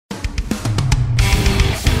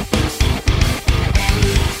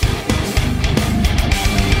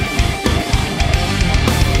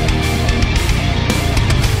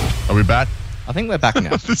I think we're back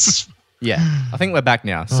now. This is Yeah, I think we're back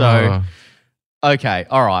now. So, okay,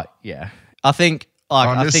 all right, yeah. I think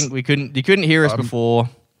think we couldn't. You couldn't hear us before.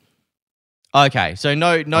 Okay, so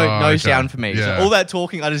no okay. sound for me. Yeah. So all that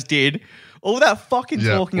talking I just did, all that fucking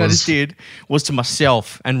talking I just did was to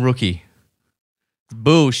myself and Rookie.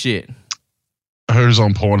 Bullshit. Who's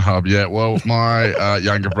on Pornhub? Yeah, well, my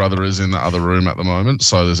younger brother is in the other room at the moment,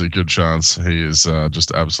 so there's a good chance he is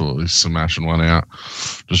just absolutely smashing one out,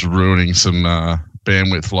 just ruining some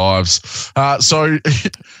bandwidth lives. So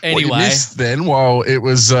anyway, what you missed then while it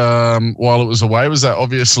was away was that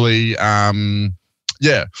obviously,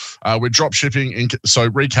 we're drop shipping. So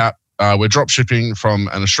recap, we're drop shipping from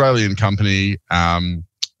an Australian company.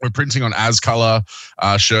 We're printing on AsColor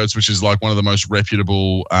shirts, which is like one of the most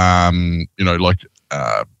reputable,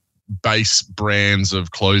 base brands of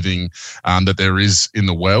clothing that there is in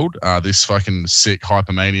the world. This fucking sick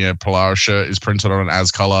Hypermania Polaris shirt is printed on an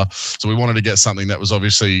AsColor. So we wanted to get something that was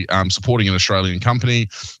obviously supporting an Australian company,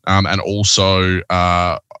 and also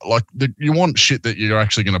you want shit that you're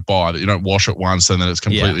actually going to buy, that you don't wash it once and then it's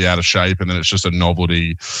completely out of shape and then it's just a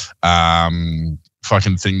novelty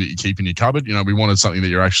fucking thing that you keep in your cupboard. You know, we wanted something that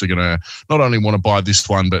you're actually going to not only want to buy this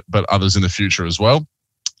one, but others in the future as well.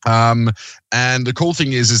 And the cool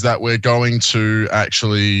thing is that we're going to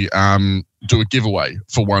actually do a giveaway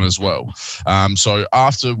for one as well. So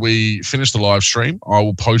after we finish the live stream, I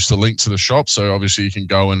will post a link to the shop. So obviously you can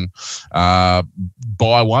go and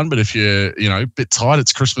buy one. But if you're, a bit tired,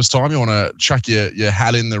 it's Christmas time, you want to chuck your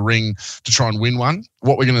hat in the ring to try and win one.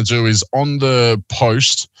 What we're going to do is on the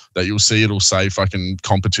post that you'll see, it'll say fucking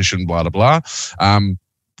competition, blah, blah, blah.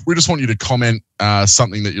 We just want you to comment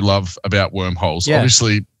something that you love about Wormholes. Yeah.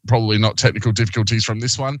 Obviously, probably not technical difficulties from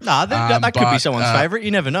this one. Nah, that could be someone's favourite.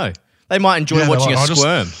 You never know. They might enjoy watching us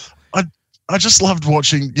squirm. I just loved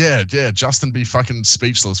watching, Justin be fucking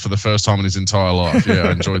speechless for the first time in his entire life. Yeah,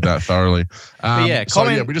 I enjoyed that thoroughly. Comment.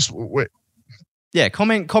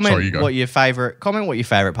 Sorry, what your favourite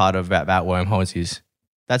part about Wormholes is.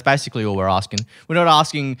 That's basically all we're asking. We're not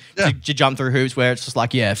asking to jump through hoops where it's just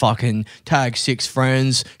like, fucking tag 6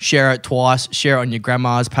 friends, share it twice, share it on your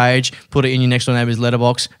grandma's page, put it in your next door neighbour's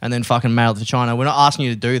letterbox, and then fucking mail it to China. We're not asking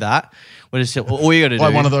you to do that. We're just all you got to do.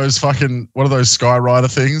 Like one of those Skywriter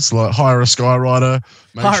things, like hire a Skywriter,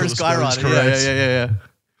 hire a Skywriter.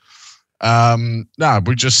 Yeah.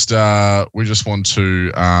 We just want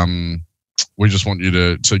to. We just want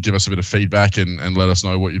you to give us a bit of feedback and let us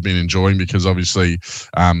know what you've been enjoying, because obviously,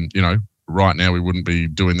 right now we wouldn't be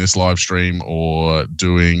doing this live stream or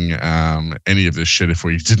doing any of this shit if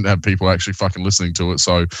we didn't have people actually fucking listening to it.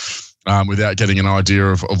 So without getting an idea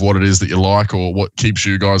of what it is that you like or what keeps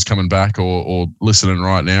you guys coming back or listening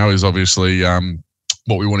right now is obviously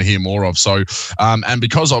what we want to hear more of. So, and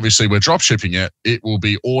because obviously we're drop shipping it, it will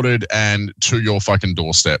be ordered and to your fucking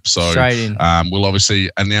doorstep. So, we'll obviously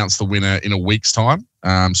announce the winner in a week's time.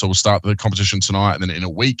 So we'll start the competition tonight, and then in a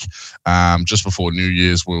week, just before New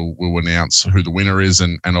Year's, we'll announce who the winner is,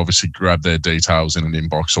 and obviously grab their details in an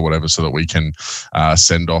inbox or whatever, so that we can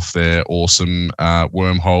send off their awesome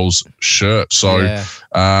Wormholes shirt. So,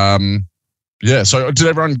 So did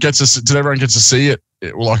everyone get to see it?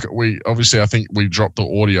 Like I think we dropped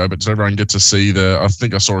the audio, but did everyone get to see I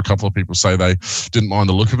think I saw a couple of people say they didn't mind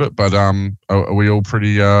the look of it, but are we all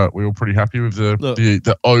pretty happy with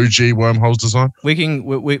the OG Wormholes design? We're going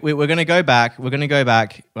to go back. We're going to go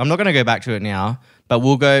back. I'm not going to go back to it now, but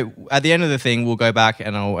we'll go at the end of the thing. We'll go back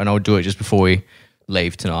and I'll do it just before we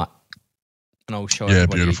leave tonight, and I'll show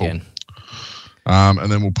everybody beautiful. Again.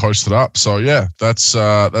 And then we'll post it up. So that's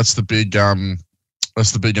the big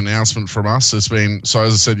that's the big announcement from us. It's been, so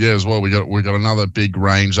as I said, as well, we got another big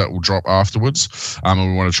range that will drop afterwards. And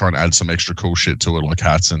we want to try and add some extra cool shit to it, like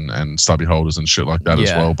hats and stubby holders and shit like that as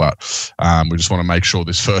well. But we just want to make sure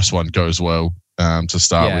this first one goes well to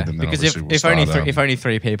start with. And then because if only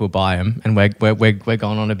 3 people buy them, and we're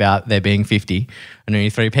going on about there being 50, and only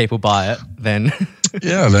 3 people buy it, then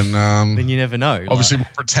then you never know. Obviously, we'll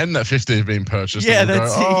pretend that 50 have been purchased. Yeah,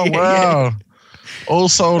 that's wow. Yeah. All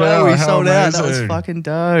sold out. We sold out. That was fucking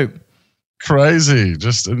dope. Crazy,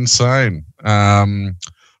 just insane. But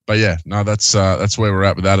that's where we're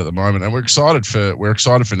at with that at the moment, and we're excited for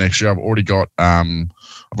next year. I've already got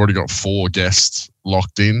 4 guests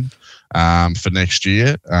locked in for next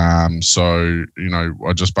year. So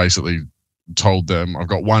I just basically told them I've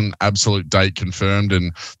got 1 absolute date confirmed,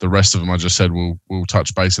 and the rest of them I just said we'll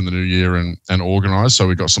touch base in the new year and organise. So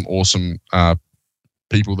we've got some awesome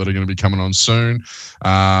people that are going to be coming on soon.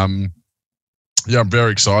 I'm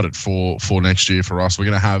very excited for next year for us. We're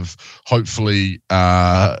going to have hopefully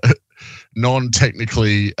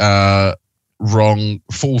non-technically wrong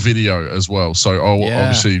full video as well. So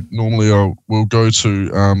obviously normally we'll go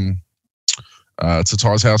to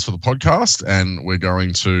Ty's house for the podcast, and we're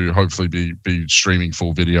going to hopefully be streaming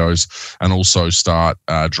full videos, and also start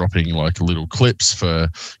dropping like little clips for,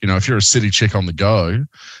 if you're a city chick on the go,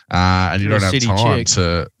 and you don't have time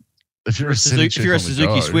to, if you're a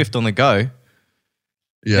Suzuki Swift on the go,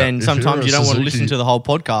 then sometimes you don't want to listen to the whole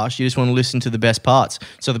podcast. You just want to listen to the best parts.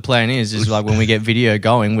 So the plan is like when we get video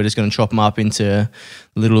going, we're just going to chop them up into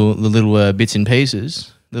little bits and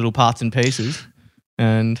pieces, little parts and pieces.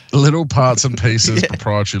 And little parts and pieces,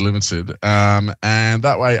 proprietary limited. And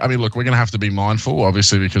that way, I mean, look, we're going to have to be mindful,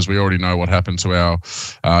 obviously, because we already know what happened to our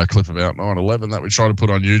clip about 9/11 that we tried to put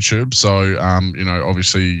on YouTube. So,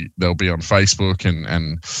 obviously they'll be on Facebook,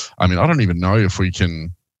 and I mean, I don't even know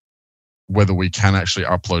whether we can actually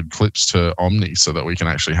upload clips to Omni so that we can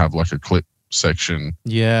actually have like a clip section.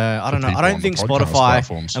 Yeah, I don't know. I don't think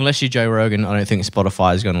Spotify, unless you're Joe Rogan, I don't think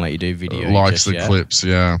Spotify is going to let you do video. Likes the clips,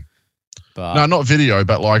 yeah. But, no, not video,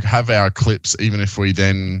 but like have our clips, even if people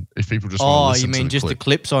just want to listen to the you mean just clip. The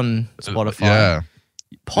clips on Spotify? Yeah.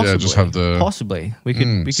 Possibly. Yeah, just have possibly. We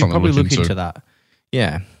could probably look into that.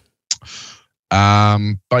 Yeah.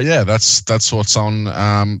 But yeah, that's what's on.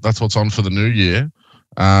 That's what's on for the new year.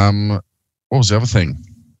 What was the other thing?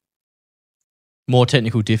 More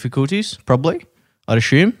technical difficulties, probably, I'd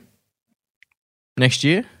assume. Next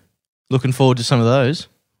year. Looking forward to some of those.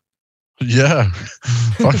 Yeah.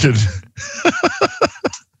 Fucking.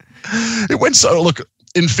 It went so. Look,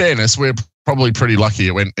 in fairness, we're probably pretty lucky.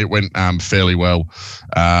 It went fairly well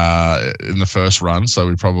in the first run, so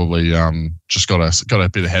we probably just got a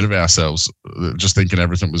bit ahead of ourselves, just thinking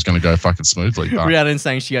everything was going to go fucking smoothly. Rhiannon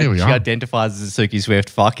saying she identifies as a Suzuki Swift.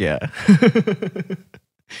 Fuck yeah.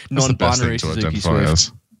 Non-binary Suzuki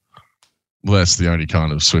Swift. Well, that's the only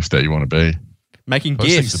kind of Swift that you want to be. Making Those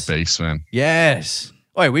gifts. Things are beasts, man. Yes.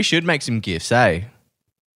 Oh, we should make some gifts, eh?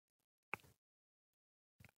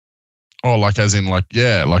 Oh, like as in like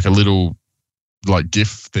a little like GIF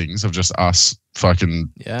things of just us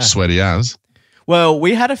fucking sweaty as. Well,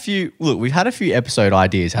 we've had a few episode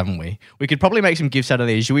ideas, haven't we? We could probably make some gifts out of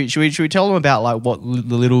these. Should we tell them about like what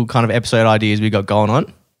the little kind of episode ideas we got going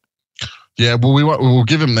on? Yeah, well, we'll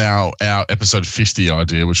give them our episode 50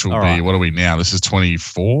 idea, which will be, what are we now? This is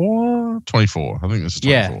 24? 24. I think this is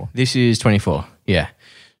 24. Yeah, this is 24. Yeah.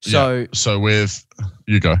 So with,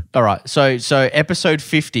 you go. All right. So episode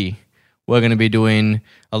 50, we're going to be doing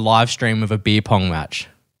a live stream of a beer pong match.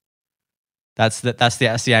 That's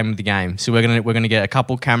the aim of the game. So we're gonna get a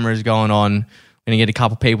couple cameras going on. We're gonna get a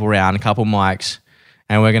couple people around, a couple mics,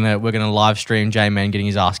 and we're gonna live stream J-Man getting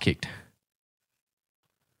his ass kicked.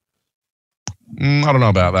 I don't know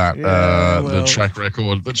about that. The track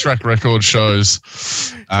record shows.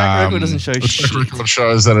 Track record doesn't show shit. The track record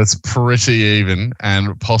shows that it's pretty even,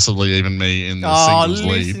 and possibly even me in the singles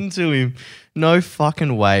lead. Listen to him. No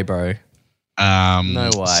fucking way, bro. No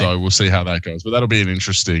way. So we'll see how that goes, but that'll be an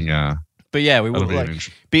interesting. But yeah, we will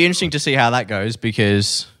be interesting to see how that goes,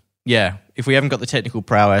 because if we haven't got the technical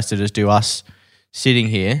prowess to just do us sitting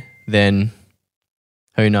here, then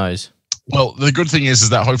who knows? Well, the good thing is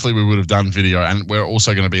that hopefully we would have done video, and we're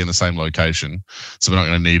also going to be in the same location, so we're not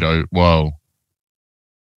going to need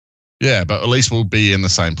but at least we'll be in the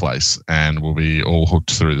same place, and we'll be all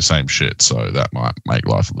hooked through the same shit, so that might make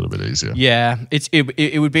life a little bit easier. Yeah,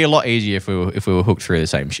 it would be a lot easier if we were hooked through the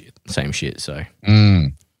same shit. So,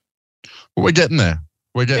 well, we're getting there.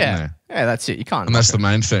 We're getting there. Yeah, that's it. You can't. And that's the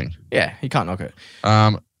main thing. Yeah, you can't knock it.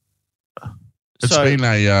 It's been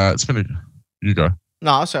a. You go.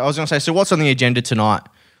 No, so I was going to say. So, what's on the agenda tonight?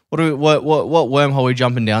 What wormhole are we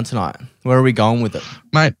jumping down tonight? Where are we going with it,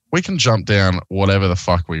 mate? We can jump down whatever the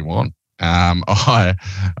fuck we want. I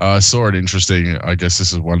saw it interesting. I guess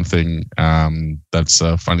this is one thing that's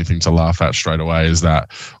a funny thing to laugh at straight away, is that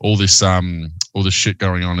all this shit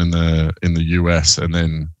going on in the US, and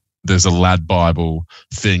then there's a Lad Bible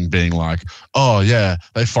thing being like, oh yeah,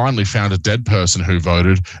 they finally found a dead person who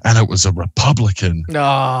voted, and it was a Republican.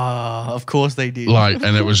 Of course they did.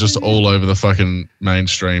 And it was just all over the fucking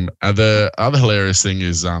mainstream. The other hilarious thing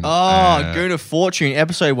is Goon of Fortune,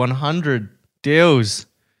 episode 100 deals.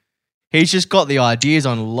 He's just got the ideas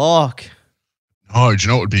on lock. Oh, do you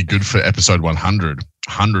know what would be good for episode 100?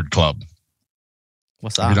 100 Club.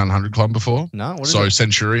 What's that? Have you done 100 Club before? No. What is it?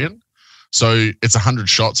 Centurion. So it's 100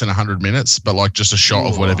 shots in 100 minutes, but like just a shot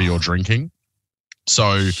of whatever you're drinking.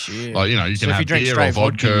 So you can have beer or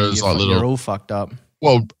vodkas. You're all fucked up.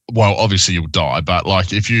 Well, obviously you'll die, but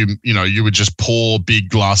like if you would just pour big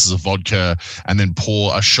glasses of vodka and then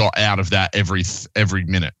pour a shot out of that every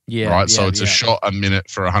minute. Yeah. Right. So it's a shot a minute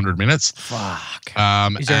for 100 minutes. Fuck.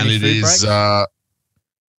 Is there any food breaks?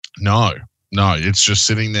 No, it's just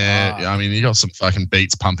sitting there. I mean, you got some fucking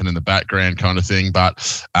beats pumping in the background kind of thing,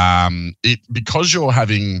 but because you're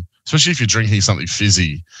having, especially if you're drinking something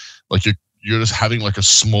fizzy, like you're just having like a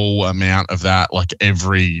small amount of that, like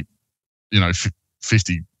every,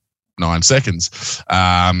 59 seconds.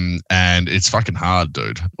 And it's fucking hard,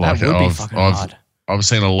 dude. Like that would be fucking hard. I've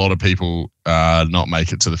seen a lot of people not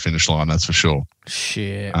make it to the finish line, that's for sure.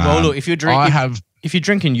 Shit. Well, look, if you're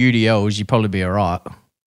drinking UDLs, you'd probably be all right.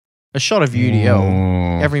 A shot of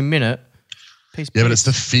UDL every minute. But it's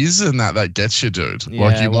the fizz and that gets you, dude.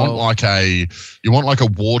 Yeah, want like a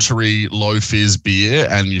watery low fizz beer,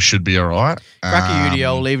 and you should be all right. Crack a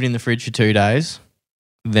UDL, leave it in the fridge for 2 days,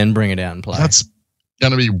 then bring it out and play. That's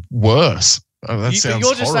gonna be worse. Oh, that sounds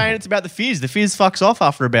You're just horrible. saying it's about the fizz. The fizz fucks off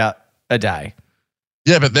after about a day.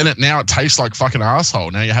 Yeah, but then now it tastes like fucking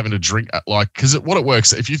asshole. Now you're having to drink because what it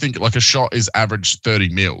works, if you think like a shot is average 30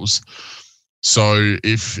 mils. So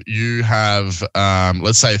if you have,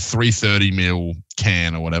 let's say a 330 ml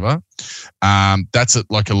can or whatever, that's at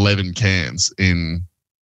like 11 cans in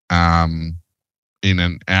an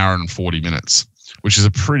hour and 40 minutes, which is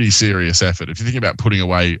a pretty serious effort. If you think about putting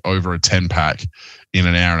away over a 10 pack in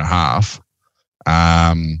an hour and a half,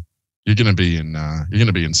 you're going to be in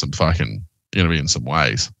some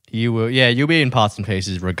ways. You will. Yeah, you'll be in parts and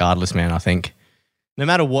pieces regardless, man, I think. No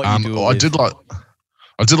matter what you do.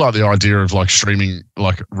 I did like the idea of like streaming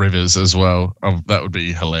like rivers as well. That would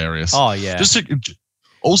be hilarious. Oh yeah. Just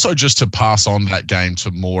to pass on that game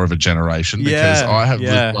to more of a generation, because I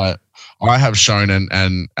have shown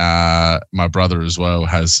and my brother as well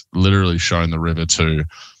has literally shown the river to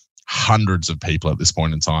hundreds of people at this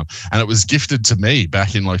point in time, and it was gifted to me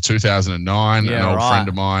back in like 2009. An old friend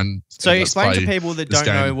of mine. So explain to people that don't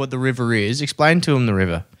know what the river is. Explain to them the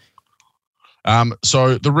river.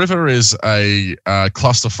 So the river is a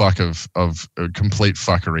clusterfuck of complete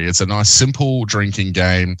fuckery. It's a nice, simple drinking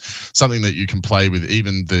game, something that you can play with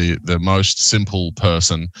even the most simple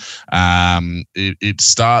person. It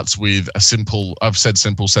starts with a simple. I've said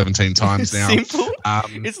simple 17 times now. Simple?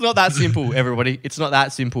 It's not that simple, everybody. It's not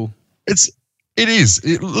that simple. It is.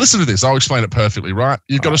 Listen to this. I'll explain it perfectly, right?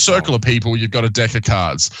 You've got a circle of people. You've got a deck of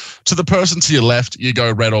cards. To the person to your left, you go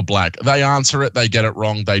red or black. They answer it. They get it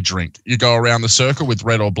wrong. They drink. You go around the circle with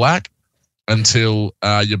red or black until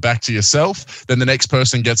you're back to yourself. Then the next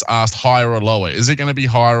person gets asked higher or lower. Is it going to be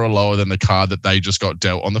higher or lower than the card that they just got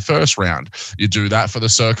dealt on the first round? You do that for the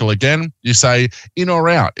circle again. You say in or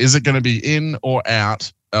out. Is it going to be in or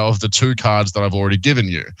out of the two cards that I've already given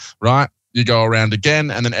you, right? You go around again,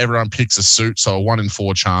 and then everyone picks a suit, so a 1 in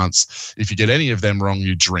 4 chance. If you get any of them wrong,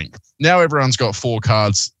 you drink. Now everyone's got 4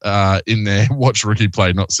 cards in there. Watch Rookie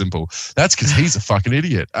play, not simple. That's because he's a fucking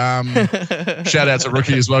idiot. Shout out to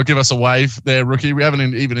Rookie as well. Give us a wave there, Rookie. We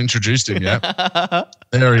haven't even introduced him yet.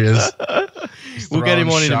 There he is. We'll get him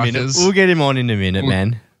on in a minute. We'll get him on in a minute,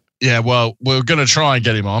 man. Yeah, well, we're going to try and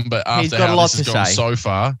get him on, but after how this has gone so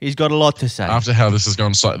far... He's got a lot to say. After how this has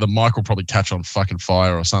gone, the mic will probably catch on fucking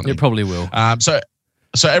fire or something. It probably will.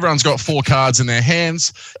 So everyone's got 4 cards in their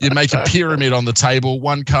hands. You make a pyramid on the table.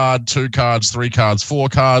 1 card, 2 cards, 3 cards, 4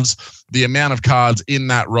 cards. The amount of cards in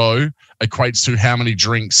that row equates to how many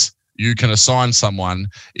drinks you can assign someone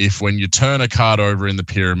if when you turn a card over in the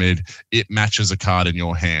pyramid, it matches a card in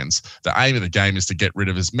your hands. The aim of the game is to get rid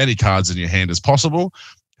of as many cards in your hand as possible.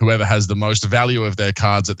 Whoever has the most value of their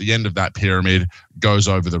cards at the end of that pyramid goes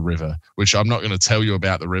over the river, which I'm not going to tell you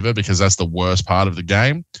about the river because that's the worst part of the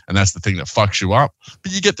game, and that's the thing that fucks you up.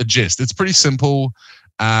 But you get the gist. It's pretty simple,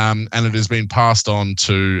 and it has been passed on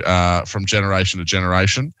to from generation to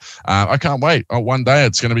generation. I can't wait. One day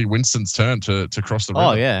it's going to be Winston's turn to cross the river.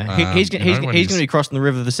 Oh, yeah. He's going to be crossing the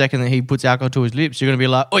river the second that he puts alcohol to his lips. You're going to be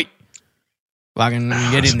like, oi. Fucking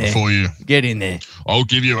get in there. Before you get in there. I'll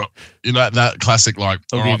give you that classic like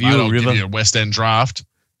I'll give you a West End draft.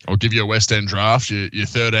 I'll give you a West End draft. You're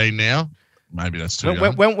 13 now. Maybe that's too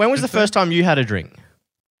young. When was the first time you had a drink?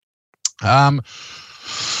 My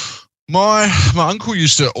uncle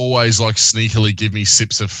used to always like sneakily give me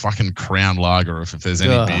sips of fucking Crown Lager if there's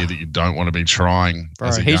any beer that you don't want to be trying.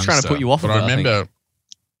 Bro, he's trying to put you off. But I remember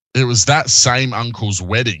it was that same uncle's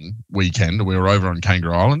wedding weekend. We were over on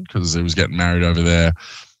Kangaroo Island because he was getting married over there.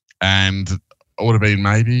 And it would have been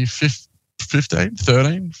maybe 15,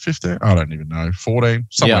 13, 15. I don't even know. 14,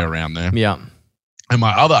 somewhere around there. Yeah. And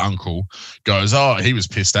my other uncle goes, oh, he was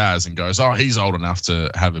pissed as, and goes, oh, he's old enough to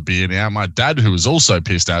have a beer now. My dad, who was also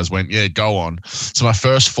pissed as, went, yeah, go on. So my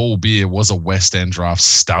first full beer was a West End Draft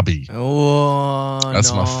Stubby. Oh,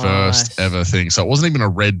 that's my first ever thing. So it wasn't even a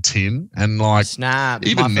red tin. And like, snap.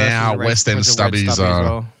 Even now, West End Stubbies are.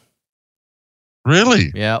 Well.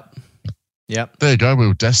 Really? Yep. There you go. We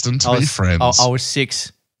were destined to be friends. I was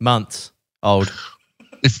 6 months old.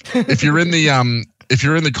 If you're in the if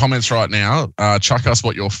you're in the comments right now, chuck us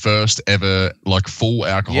what your first ever like full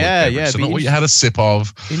alcoholic beverage. Yeah. So not what you had a sip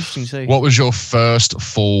of. Interesting to see. What was your first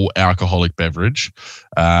full alcoholic beverage?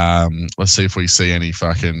 Let's see if we see any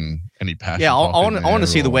passion. Yeah, I want to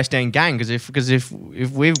see the West End gang because if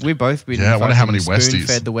we've both been I wonder how many Westies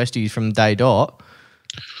fed the Westies from day dot.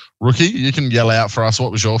 Rookie, you can yell out for us.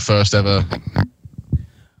 What was your first ever?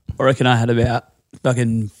 I reckon I had about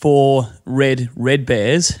fucking 4 red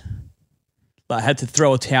bears. I had to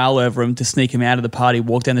throw a towel over him to sneak him out of the party,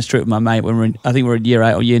 walk down the street with my mate when I think we were in year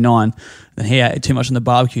 8 or year 9. And he ate too much on the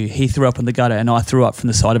barbecue. He threw up in the gutter and I threw up from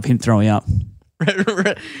the side of him throwing up.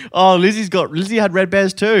 Oh, Lizzie had red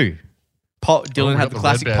bears too. Dylan had the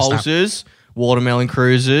classic pulses, watermelon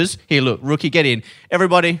cruisers. Here, look, Rookie, get in.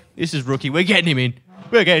 Everybody, this is Rookie. We're getting him in.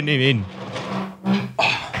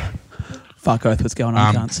 Fuck oath, what's going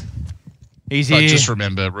on, cunts? He's here. But just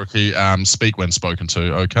remember, Rookie, speak when spoken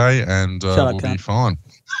to, okay? And we'll be fine.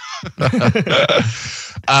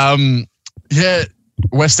 Yeah,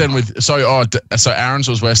 West End with so Aaron's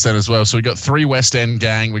was West End as well. So we got 3 West End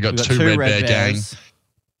gang. We got 2 Red Bear gang.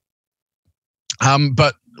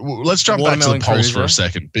 But let's jump back to the Pulse for a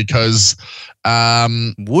second because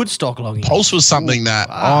Woodstock logging. Pulse was something that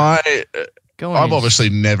I've obviously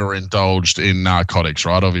never indulged in narcotics,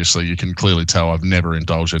 right? Obviously, you can clearly tell I've never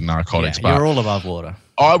indulged in narcotics. Yeah, but you're all above water.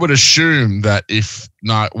 I would assume that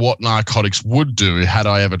what narcotics would do, had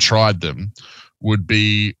I ever tried them, would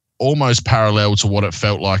be almost parallel to what it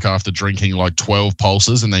felt like after drinking like 12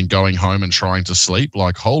 pulses and then going home and trying to sleep.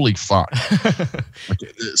 Like, holy fuck.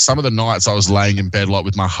 Like, some of the nights I was laying in bed like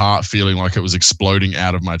with my heart feeling like it was exploding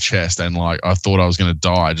out of my chest and like I thought I was going to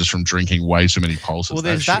die just from drinking way too many pulses. Well,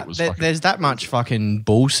 there's that much fucking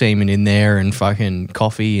bull semen in there and fucking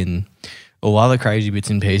coffee and all other crazy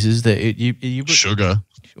bits and pieces that sugar.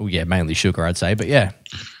 Well, yeah, mainly sugar, I'd say, but yeah.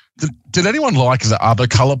 Did anyone like the other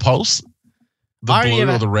color Pulse? The blue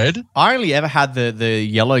or the red? I only ever had the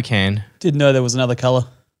yellow can. Didn't know there was another colour.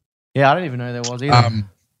 Yeah, I don't even know there was either.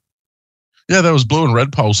 Yeah, there was blue and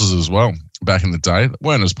red pulses as well back in the day. They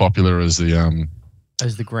weren't as popular as the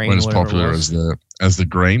green. Weren't as popular as the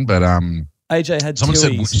green, but AJ had someone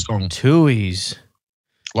said Tooheys.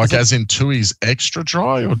 Like as in Tooheys extra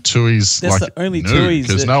dry or Tooheys That's like the only new? Tooheys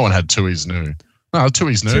because no one had Tooheys new. No,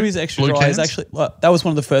 Tooheys new. Tooheys extra dry is actually that was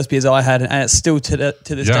one of the first beers I had, and it's still to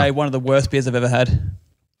this day one of the worst beers I've ever had.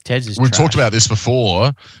 Ted's is We've trash. talked about this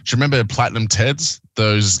before. Do you remember Platinum Teds?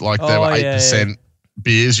 Those like they were 8%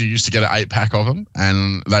 beers. You used to get an 8-pack of them,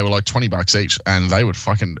 and they were like $20 each, and they would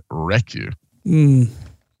fucking wreck you.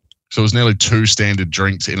 So it was nearly 2 standard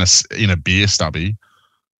drinks in a beer stubby.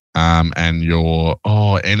 And those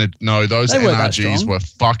NRGs were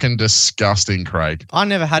fucking disgusting, Craig. I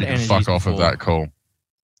never had NRGs. Fuck off of that call.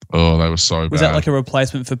 Oh, they were so bad. Was that like a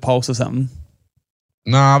replacement for Pulse or something?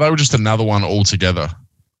 Nah, they were just another one altogether.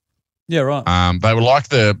 Yeah, right. They were like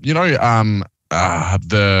the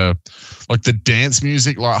dance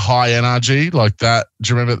music, like high NRG, like that.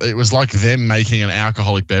 Do you remember? It was like them making an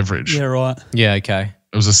alcoholic beverage. Yeah, right. Yeah, okay.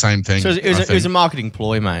 It was the same thing. So it was a marketing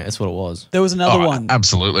ploy, mate. That's what it was. There was another one.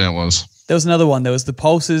 Absolutely, it was. There was another one. There was the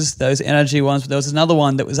Pulses, those energy ones. But there was another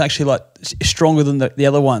one that was actually like stronger than the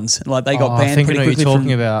other ones. And like they got banned pretty quickly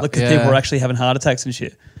because people were actually having heart attacks and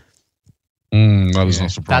shit. That is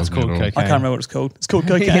not surprising. That's called cocaine. I can't remember what it's called. It's called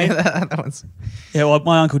cocaine. that one's... Yeah, well,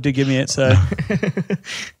 my uncle did give me it, so.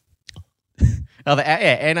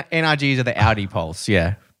 NRGs are the Audi Pulse.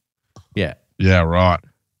 Yeah. Yeah. Yeah, right.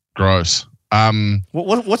 Gross.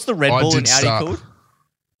 What's the Red Bull in Audi called?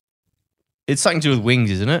 It's something to do with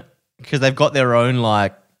wings, isn't it? Because they've got their own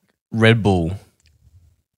like Red Bull.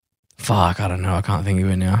 Fuck, I don't know. I can't think of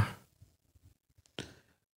it now.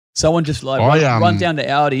 Someone just like run down to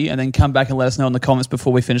Audi and then come back and let us know in the comments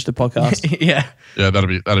before we finish the podcast. Yeah, that'd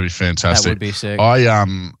be fantastic. That would be sick. I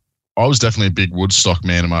was definitely a big Woodstock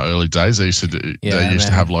man in my early days. They used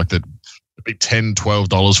to have like the big $10,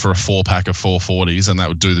 $12 for a 4-pack of 440s, and that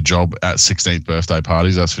would do the job at 16th birthday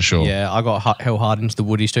parties. That's for sure. Yeah, I got hell hard into the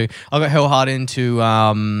Woodies too. I got hell hard into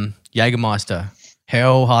Jägermeister.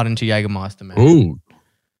 Hell hard into Jägermeister, man. Ooh,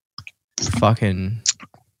 fucking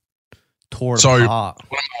tore it apart.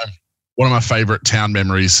 one of my favorite town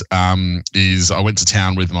memories is I went to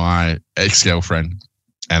town with my ex-girlfriend,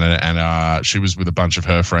 and she was with a bunch of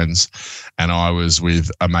her friends, and I was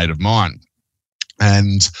with a mate of mine.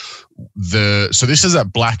 And so this is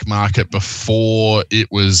at Black Market before it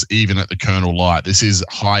was even at the Colonel Light. This is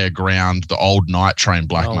higher ground, the old night train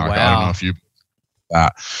Black Market. Wow. I don't know if you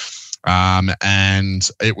and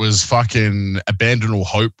it was fucking Abandon All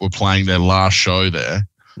Hope were playing their last show there.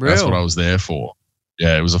 Real? That's what I was there for.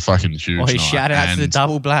 Yeah, it was a fucking huge night. Shout out to the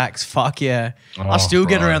Double Blacks. Fuck yeah. I still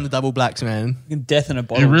get around the Double Blacks, man. Death in a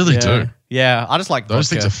bottle. You really do. Yeah, I just like those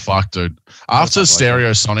vodka. things are fucked, dude. After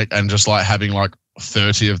Stereosonic and just like having like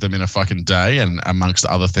 30 of them in a fucking day and amongst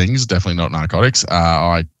other things, definitely not narcotics.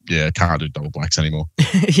 I can't do Double Blacks anymore.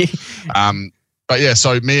 But yeah,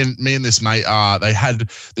 so me and this mate, they had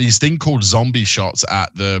these thing called zombie shots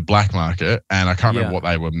at the Black Market, and I can't remember what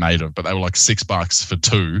they were made of, but they were like $6 for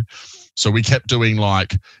 2. So we kept doing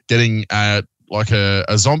like getting like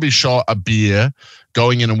a zombie shot, a beer,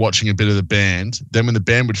 going in and watching a bit of the band. Then when the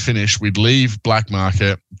band would finish, we'd leave Black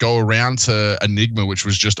Market, go around to Enigma, which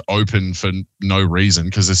was just open for no reason,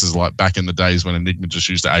 because this is like back in the days when Enigma just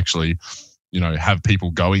used to actually, have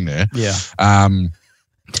people going there. Yeah.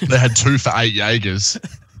 They had 2 for $8 Jaegers.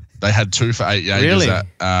 They had 2 for $8 Jaegers Really?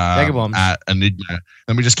 at Enigma.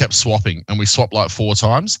 And we just kept swapping, and we swapped like 4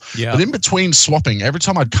 times. Yeah. But in between swapping, every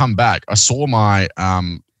time I'd come back, I saw my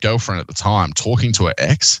girlfriend at the time talking to her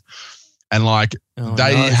ex, and like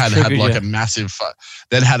had like a massive,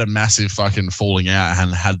 they'd had a massive fucking falling out,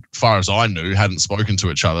 and had, far as I knew, hadn't spoken to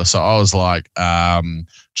each other. So I was like,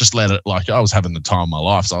 just let it, like I was having the time of my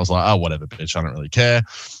life. So I was like, oh, whatever, bitch, I don't really care.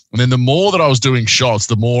 And then the more that I was doing shots,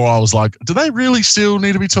 the more I was like, do they really still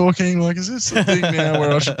need to be talking? Like, is this a thing now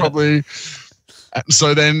where I should probably...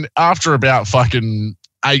 So then after about fucking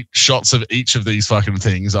 8 shots of each of these fucking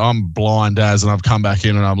things, I'm blind as, and I've come back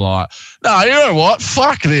in and I'm like, no, you know what?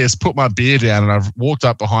 Fuck this. Put my beer down, and I've walked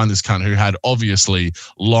up behind this cunt who had obviously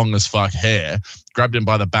long as fuck hair, grabbed him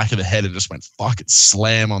by the back of the head and just went, fuck it,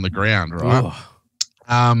 slam on the ground, right?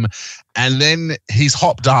 And then he's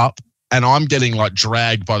hopped up, and I'm getting like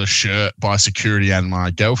dragged by the shirt by security and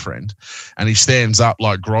my girlfriend. And he stands up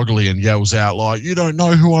like groggily and yells out like, you don't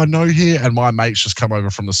know who I know here. And my mate's just come over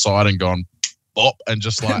from the side and gone, bop, and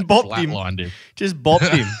just like flatlined him. Just bopped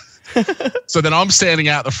him. So then I'm standing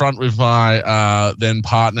out the front with my then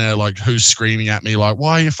partner, like, who's screaming at me like,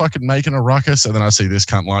 why are you fucking making a ruckus? And then I see this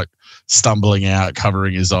cunt like stumbling out,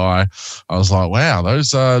 covering his eye. I was like, wow,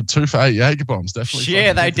 those 2 for $8 Jaeger bombs definitely.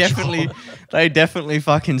 Yeah, they definitely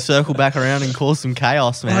fucking circle back around and cause some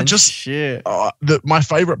chaos, man. My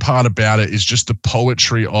favorite part about it is just the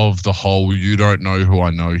poetry of the whole "you don't know who I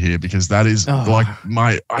know" here, because that is I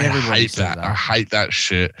hate that. I hate that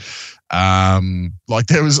shit.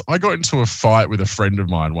 Like I got into a fight with a friend of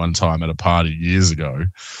mine one time at a party years ago,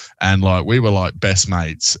 and like we were like best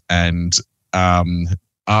mates, and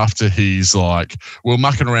after he's like, we were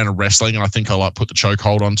mucking around and wrestling, and I think I like put the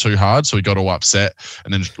chokehold on too hard, so he got all upset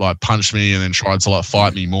and then like punched me and then tried to like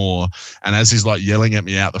fight me more. And as he's like yelling at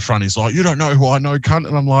me out the front, he's like, you don't know who I know, cunt.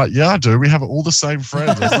 And I'm like, yeah, I do. We have all the same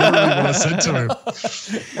friends. That's literally what I said to him.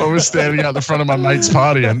 I was standing out the front of my mate's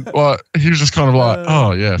party, and like he was just kind of like,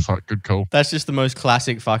 oh yeah, fuck, good call. That's just the most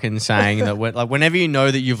classic fucking saying that like whenever you know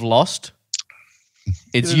that you've lost,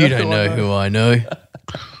 it's you don't know who I know.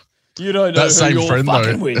 You don't know that same who you're friend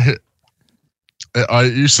fucking though. With. I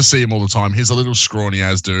used to see him all the time. He's a little scrawny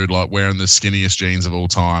ass dude, like wearing the skinniest jeans of all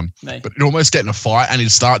time. But he'd almost get in a fight, and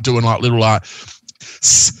he'd start doing like little like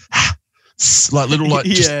little like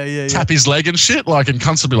tap his leg and shit, like, and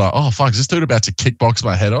constantly be like, oh fuck, is this dude about to kickbox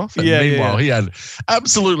my head off? And meanwhile, he had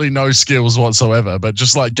absolutely no skills whatsoever, but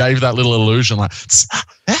just like gave that little illusion, like.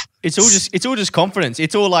 It's all just confidence.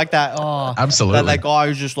 It's all like that. Oh, absolutely. That guy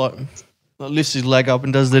who's just like lifts his leg up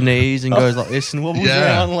and does the knees and goes like this and wobbles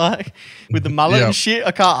around like with the mullet and shit. I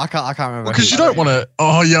can't remember. Because you don't want to.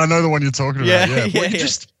 Oh yeah, I know the one you're talking about.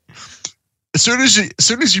 Just as soon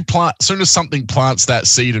as something plants that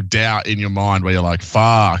seed of doubt in your mind, where you're like,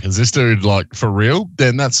 "Fuck, is this dude like for real?"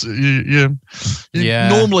 Then that's you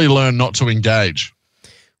normally learn not to engage.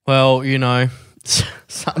 Well,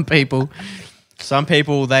 some people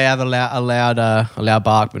they have allowed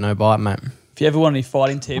bark but no bite, mate. If you ever want any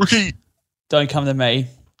fighting tips, Rookie. Don't come to me,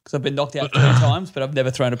 because I've been knocked out 3 times, but I've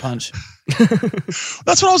never thrown a punch.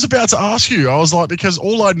 That's what I was about to ask you. I was like, because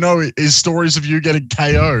all I know is stories of you getting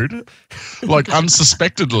KO'd, like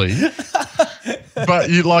unsuspectedly.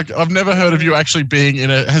 But I've never heard of you actually being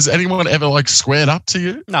in a. Has anyone ever like squared up to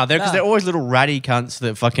you? No, because they're always little ratty cunts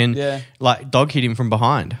that fucking like dog hit him from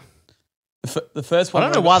behind. The first one. I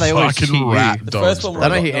don't know why they always hit Fucking you. rat The dogs, first one bro. They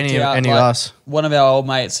where I don't got hit any knocked out, of us. One of our old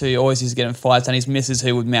mates who always used to get in fights, and his missus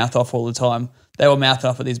who would mouth off all the time. They were mouth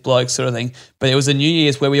off at these blokes, sort of thing. But it was a New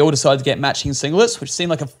Year's where we all decided to get matching singlets, which seemed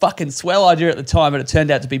like a fucking swell idea at the time, but it turned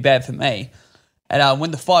out to be bad for me. And when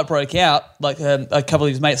the fight broke out, like a couple of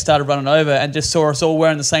his mates started running over and just saw us all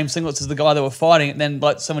wearing the same singlets as the guy that were fighting. And then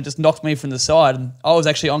like someone just knocked me from the side, and I was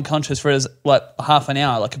actually unconscious for like half an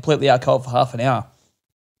hour, like completely out cold for half an hour.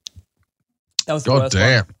 That was the God worst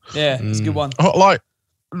damn. one. Yeah, it's a good one. Oh, like,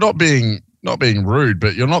 not being rude,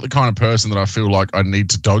 but you're not the kind of person that I feel like I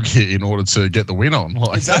need to dog hit in order to get the win on.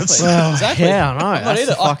 Like, Exactly. that's- Exactly. Yeah, I know. I'm not That's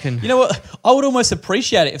either. the fucking. You know what? I would almost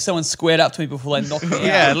appreciate it if someone squared up to me before they knocked me out.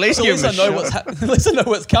 Yeah, at least So give him I a know shot. what's at least I know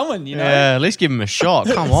what's coming. You know. Yeah, at least give him a shot.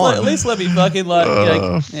 Come It's like, on. at least let me fucking like. You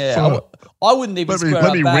know, yeah. fuck. I wouldn't even Let me- square let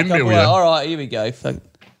up me back. I'd be windmill like, ya. all right, here we go. Fuck.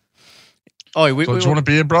 Oh, we, So, do you want a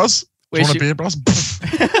beer, bros? Do you want a should- beer, bros?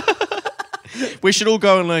 we should all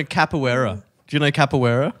go and learn capoeira. Do you know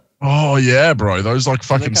capoeira? Oh, yeah, bro. Those like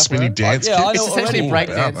fucking spinny capoeira? dance Yeah, I kicks. know It's essentially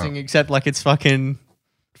already. breakdancing, except like it's fucking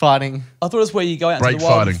fighting. I thought it was where you go out Break into the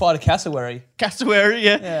wild fighting. and fight a cassowary. Cassowary,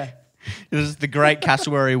 yeah. Yeah. It was the Great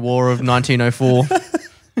Cassowary War of 1904.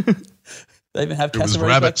 They even have It was cassowaries back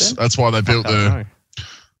rabbits. then. That's why they built I don't the. know.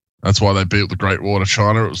 That's why they built the Great Wall of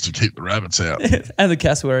China. It was to keep the rabbits out and And the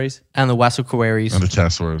cassowaries. And the Wassakawaries. the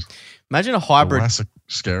cassowaries. Imagine a hybrid.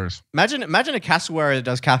 Scares. Imagine a cassowary that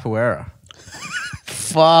does capoeira.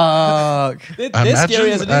 Fuck. They're Imagine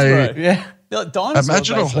scary as it is, a- bro. Yeah. They're like dinosaurs.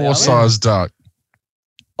 Imagine a basically, aren't they? horse-sized duck.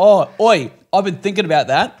 Oh, oi, I've been thinking about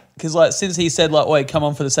that because like since he said like, oi, come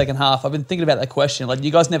on for the second half, I've been thinking about that question. Like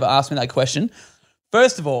you guys never asked me that question.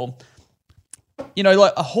 First of all, you know,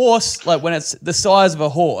 like a horse, like when it's the size of a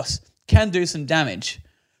horse, can do some damage,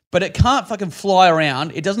 but it can't fucking fly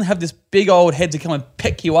around. It doesn't have this big old head to come and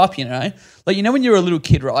pick you up, you know? Like, you know, when you're a little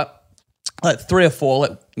kid, right? Like 3 or 4,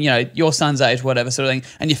 like, you know, your son's age, whatever sort of thing,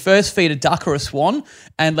 and you first feed a duck or a swan,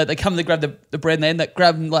 and like they come to grab the bread, and they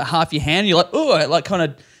grab like half your hand, and you're like, oh, it like kind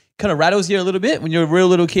of rattles you a little bit when you're a real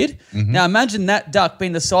little kid. Mm-hmm. Now imagine that duck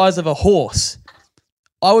being the size of a horse.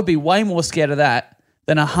 I would be way more scared of that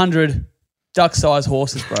than 100 duck-sized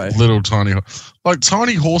horses, bro. Little tiny, like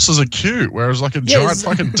tiny horses are cute, whereas like a giant it's-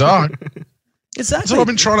 fucking duck. That's Exactly. what I've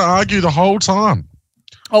been trying to argue the whole time.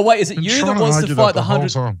 Oh wait, is it Been you that trying to wants to argue fight that the whole 100?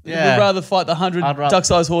 time. Yeah. Would rather fight the 100 I'd rather-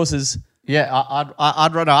 duck-sized horses. Yeah,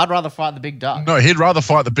 I'd rather fight the big duck. No, he'd rather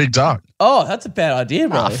fight the big duck. Oh, that's a bad idea,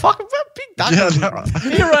 bro. Ah, fuck big duck. Yeah,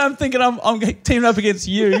 Here I am thinking I'm teaming up against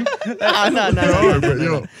you. no, but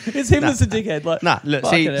you're, It's him that's a dickhead. Like, Nah, look,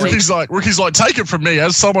 see, fucking hell. Ricky's like, take it from me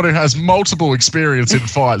as someone who has multiple experience in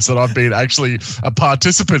fights that I've been actually a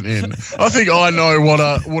participant in. I think I know what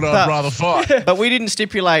I'd rather fight. But we didn't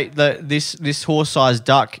stipulate that this horse-sized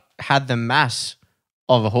duck had the mass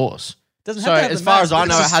of a horse. Doesn't So have to have as the far mass, as I but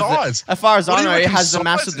know, it's it the has size. as far as What I do you know, it reckon has the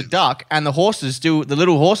mass size of the is? duck, and the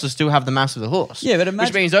little horses still have the mass of the horse. Yeah, but which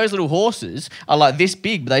imagine- means those little horses are like this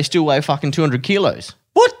big, but they still weigh fucking 200 kilos.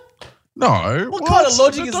 What? No. What kind of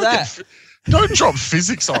logic is that? Don't drop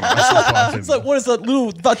physics on us. It's like, what is that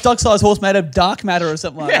little duck-sized horse made of dark matter or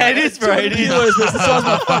something like Yeah, that? it is, bro, it 200 is. kilos, but it's the size of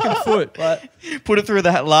my fucking foot. Like, Put it through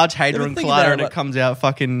the large hadron think collider, about it, and it like- comes out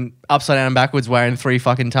fucking upside down and backwards, weighing 3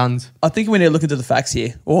 fucking tons. I think we need to look into the facts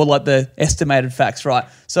here, or like the estimated facts, right?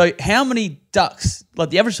 So how many ducks, like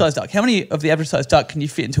the average size duck, how many of the average size duck can you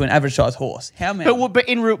fit into an average size horse? How many?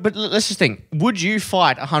 But let's just think. Would you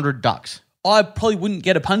fight 100 ducks? I probably wouldn't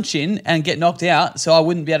get a punch in and get knocked out, so I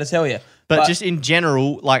wouldn't be able to tell you. But just in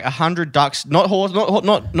general, like 100 ducks, not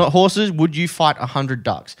horses. Would you fight 100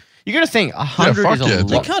 ducks? You got to think 100 fuck is a yeah, lot. dude.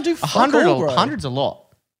 They can't do fuck 100. all, bro. 100's a lot.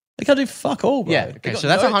 They can't do fuck all, bro. Yeah, They okay, got so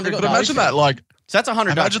that's no- 100 they got But no Imagine shit. that, like, So that's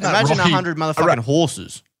 100 ducks. Imagine that Imagine Rocky- 100 motherfucking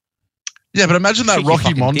horses. yeah, but imagine that Cheeky Rocky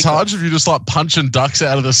fucking dick montage of you just like punching ducks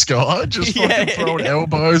out of the sky, just Yeah, fucking throwing yeah.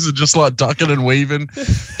 elbows and just like ducking and weaving,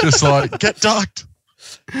 just like get ducked.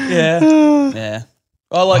 Yeah, yeah.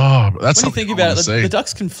 Oh, like Oh, but that's when you think something I about wanna it, see. the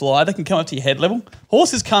ducks can fly. They can come up to your head level.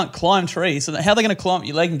 Horses can't climb trees, so how are they going to climb up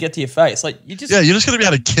your leg and get to your face? Like you just Yeah, you're just gonna be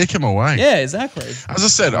able to kick him away. yeah, exactly. As I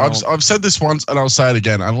said, I've said this once and I'll say it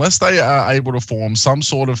again. Unless they are able to form some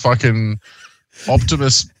sort of fucking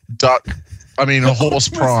Optimus duck, I mean a horse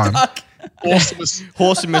prime. Duck. Horsemus,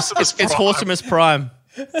 Horsemus. It's Horsemus Prime.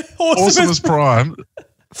 Horsemus prime.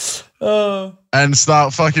 And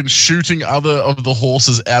start fucking shooting other of the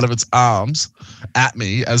horses out of its arms at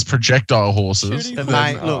me as projectile horses. Shooting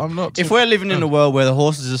then, Mate, look, I'm not if we're living in a world where the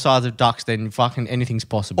horses are the size of ducks, then fucking anything's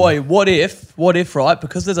possible. Boy, what if, right?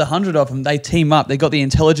 Because there's 100 of them, they team up. They got the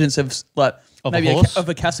intelligence of like Of a maybe horse? of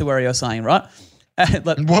a cassowary or something, right?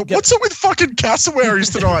 What's it with fucking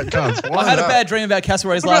cassowaries tonight, cunts? I had a bad dream about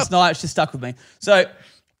cassowaries last night. It's just stuck with me. So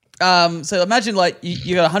imagine like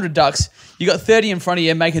you got 100 ducks, you got 30 in front of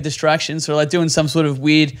you, make a distraction. So like doing some sort of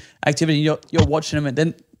weird activity, you're watching them, and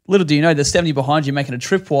then little do you know, there's 70 behind you making a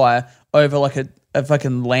tripwire over like a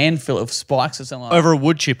fucking landfill of spikes or something like Over a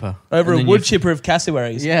wood chipper. Over a wood chipper of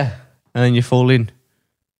cassowaries. Yeah. And then you fall in.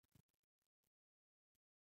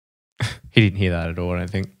 He didn't hear that at all, I don't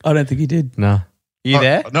think. I don't think he did. No. You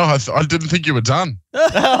there? No, I didn't think you were done.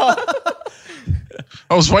 I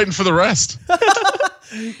was waiting for the rest.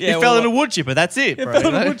 He fell in a wood chipper. That's it. He bro,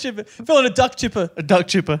 fell in a wood chipper. Fell in a duck chipper. A duck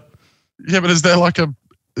chipper. Yeah, but is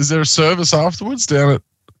there a service afterwards down at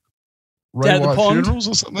Ray Down at the White pond? Funerals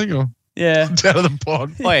or something? Or Yeah. down at the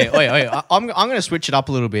pond? Wait. I'm going to switch it up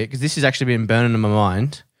a little bit because this has actually been burning in my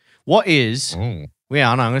mind. What is... Oh.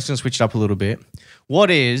 Yeah, I know. I'm just going to switch it up a little bit. What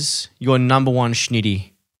is your number one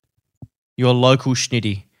schnitty? Your local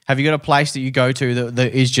schnitty? Have you got a place that you go to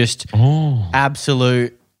that is just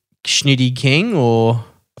absolute schnitty king or...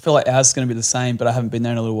 I feel like ours is going to be the same, but I haven't been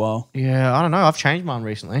there in a little while. Yeah, I don't know. I've changed mine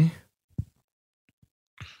recently.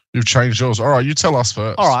 You've changed yours. All right, you tell us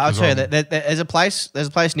first. All right, I'll tell you that there's a place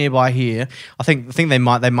nearby here. I think they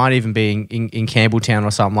might even be in Campbelltown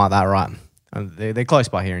or something like that, right? They're close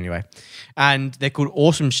by here anyway. And they're called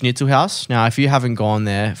Awesome Schnitzel House. Now, if you haven't gone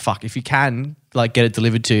there, if you can like get it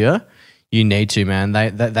delivered to you, you need to, man. They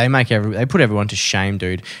they put everyone to shame,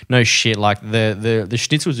 dude. No shit. Like the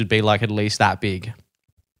schnitzels would be like at least that big.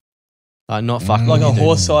 Not fucking Like a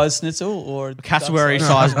horse-sized schnitzel or a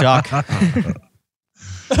cassowary-sized duck.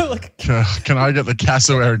 Can I get the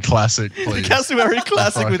cassowary classic, please? The cassowary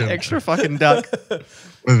classic with extra fucking duck.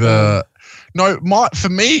 With for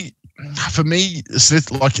me,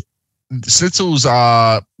 schnitzels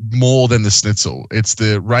are more than the schnitzel. It's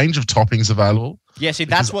the range of toppings available. Yeah, see,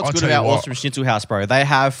 that's what's good about Awesome Schnitzel House, bro. They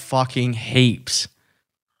have fucking heaps.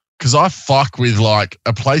 Because I fuck with like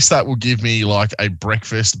a place that will give me like a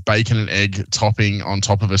breakfast bacon and egg topping on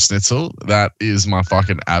top of a schnitzel. That is my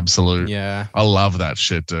fucking absolute. Yeah. I love that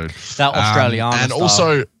shit, dude. That Australiana and style.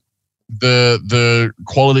 Also the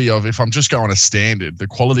quality of, if I'm just going a standard, the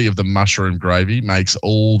quality of the mushroom gravy makes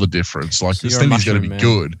all the difference. Like So this you're a thing is going to be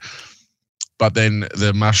mushroom man. good. But then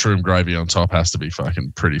the mushroom gravy on top has to be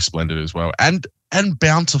fucking pretty splendid as well. And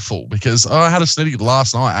bountiful, because I had a snitty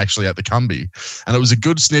last night actually at the Cumbie, and it was a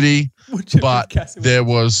good snitty, but there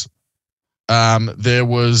was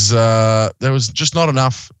just not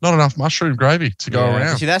enough mushroom gravy to go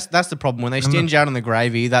around. See, that's the problem. When they stinge out on the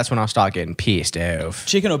gravy, that's when I start getting pissed off.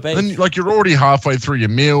 Chicken or beef? Then, like, you're already halfway through your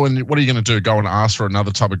meal, and what are you going to do? Go and ask for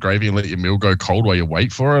another type of gravy and let your meal go cold while you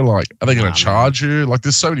wait for it? Like, are they going to charge you? Like,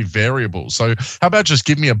 there's so many variables. So, how about just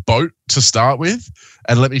give me a boat to start with,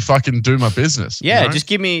 and let me fucking do my business? Yeah, you know? just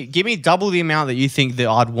give me double the amount that you think that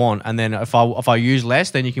I'd want, and then if I use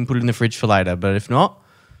less, then you can put it in the fridge for later. But if not,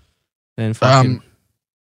 then fucking.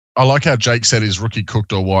 I like how Jake said his rookie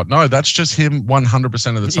cooked or what. No, that's just him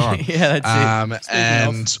 100% of the time. Yeah, that's it.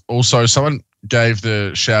 And also, someone gave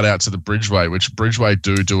the shout out to the Bridgeway, which Bridgeway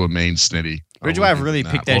do a mean snitty. Bridgeway have really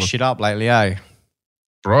picked their shit up lately, eh?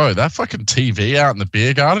 Bro, that fucking TV out in the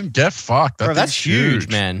beer garden, get fucked. Bro, that's huge,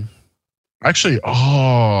 man. Actually,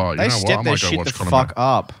 they stepped their shit the fuck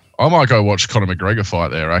up. I might go watch Conor McGregor fight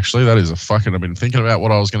there, actually. That is a fucking... I've been thinking about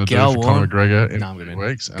what I was going to do for Conor McGregor in a few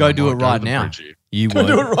weeks. Go do it right now. You Go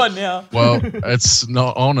do it right now. Well, it's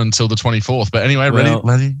not on until the 24th. But anyway,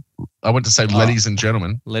 Letty. I went to say ladies and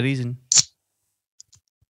gentlemen. Ladies and...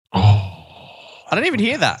 Oh. I didn't even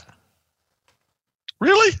hear that.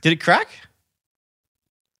 Really? Did it crack?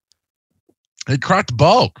 It cracked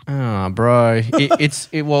bulk. Oh, bro. I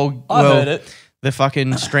heard it. The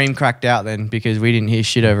fucking stream cracked out then because we didn't hear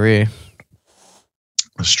shit over here.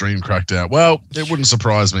 The stream cracked out. Well, it wouldn't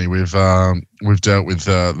surprise me. We've dealt with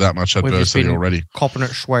that much adversity already. Copping it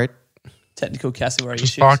sweet. Technical cassowary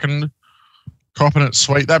Just issues. fucking copping it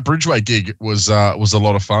sweet. That Bridgeway gig was a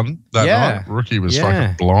lot of fun that night. Rookie was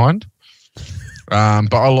fucking blind.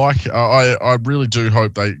 But I really do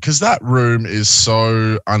hope because that room is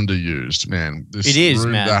so underused, man. It is,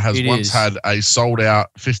 room man. that has once had a sold out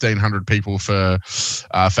 1,500 people for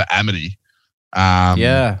Amity.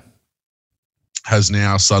 Has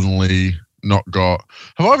now suddenly not got.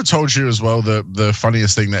 Have I ever told you as well the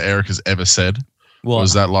funniest thing that Eric has ever said? What?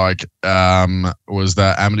 Was that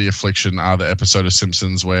Amity Affliction, the episode of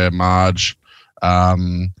Simpsons where Marge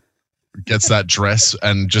gets that dress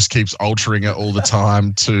and just keeps altering it all the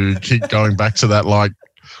time to keep going back to that like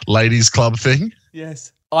ladies club thing?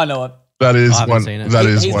 Yes, I know it. That is I one. seen it. That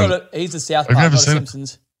is he's one. He's the South Have Park, you ever not the seen it?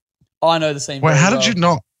 Simpsons. I know the scene. Wait, very how well. did you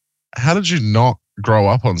not? How did you not grow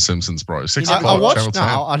up on Simpsons, bro. 6 I o'clock, watched. Channel 10.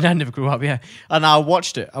 No, I never grew up. Yeah, and I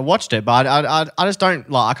watched it. But I just don't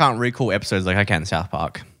like. I can't recall episodes like I can South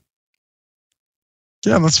Park.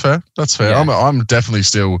 Yeah, that's fair. That's fair. Yeah. I'm definitely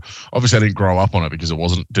still. Obviously, I didn't grow up on it because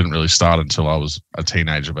didn't really start until I was a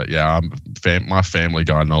teenager. But yeah, my Family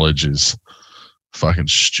Guy knowledge is fucking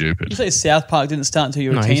stupid. You say South Park didn't start until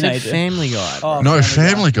you were a He said teenager. Family Guy. Oh, No,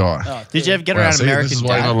 Family Guy. Oh, Did you ever get Wow, around see, this American is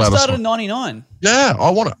why you're not Dad? allowed It to started in smoke. 99. Yeah, I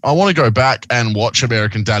want to go back and watch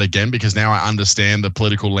American Dad again because now I understand the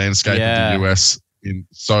political landscape Yeah. of the US in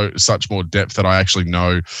such more depth that I actually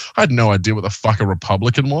know. I had no idea what the fuck a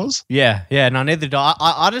Republican was. Yeah. No, neither did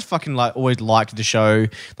I just fucking like always liked the show.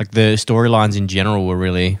 Like the storylines in general were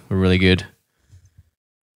really good.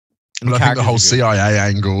 And But I think the whole characters were good. CIA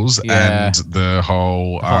angles Yeah. and the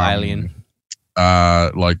whole Alien.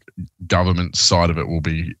 like government side of it will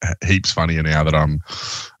be heaps funnier now that I'm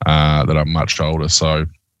much older. So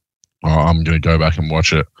I'm going to go back and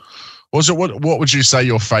watch it. What would you say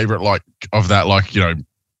your favorite like of that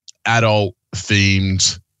adult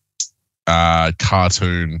themed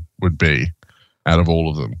cartoon would be out of all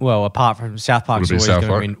of them? Well, apart from South Park's Would it be always South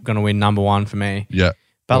Park? going to win number one for me. Yeah.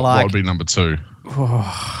 But what like would be number 2?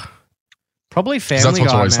 probably 'Cause Family that's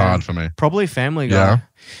what's Guy. always man. hard for me. Probably Family Guy. Yeah.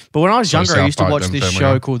 But when I was So younger, I South used to Park, watch then this Family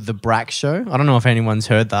show Guy. called The Brack Show. I don't know if anyone's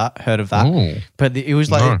heard of that. Oh. But it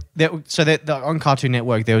was like No. on Cartoon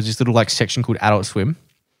Network there was this little like section called Adult Swim,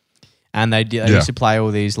 and they Yeah. used to play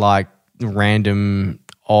all these like random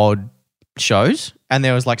odd shows, and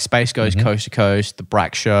there was like Space Ghost Mm-hmm. Coast to Coast, The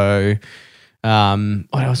Brack Show.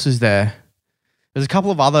 What else is there? There's a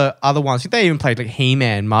couple of other ones. I think they even played like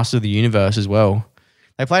He-Man, Master of the Universe as well.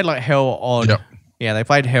 They played like hell odd. Yep. Yeah, they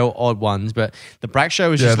played hell odd ones, but The Brack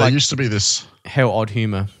Show was Yeah, just there like used to be this. hell odd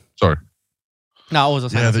humor. Sorry. No, it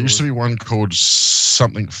was Yeah, there used to be one called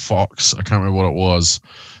something Fox. I can't remember what it was.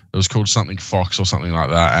 It was called something Fox or something like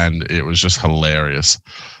that, and it was just hilarious.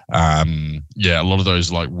 Yeah, a lot of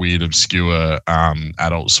those like weird, obscure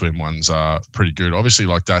Adult Swim ones are pretty good. Obviously,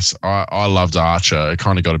 like I loved Archer. It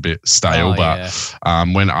kind of got a bit stale, but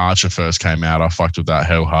when Archer first came out, I fucked with that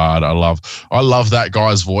hell hard. I love that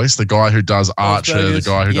guy's voice. The guy who does Archer, Burgers.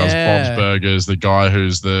 the guy who does Bob's Burgers, the guy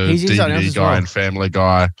who's the He's in something else DVD as guy well. and Family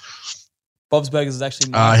Guy. Bob's Burgers is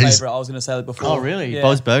actually my he's- favorite. I was going to say that before. Oh, really? Yeah.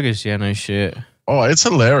 Bob's Burgers? Yeah, no shit. Oh, it's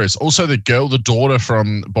hilarious. Also, the daughter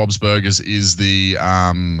from Bob's Burgers is the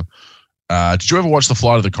did you ever watch the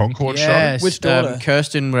Flight of the Conchords Yes. Which daughter?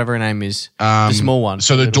 Kirsten, whatever her name is. show? The small one.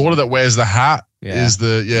 So the Little daughter that wears the hat Yeah. is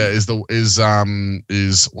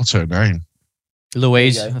what's her name?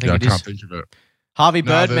 Louise, There I you think Yeah, I it can't is. think of it. Harvey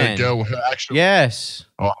No, Birdman. the girl, her actual. Yes.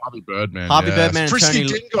 Oh, Harvey Birdman. Harvey yeah. Birdman and Frisky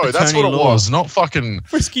Tony- Dingo. That's Tony what it Law. was. Not fucking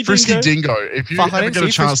Frisky Frisky Dingo. Dingo. If you Fuck, I ever didn't get a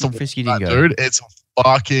see chance to Frisky watch that, Dingo. dude, it's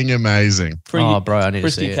fucking amazing. Oh, bro, I need to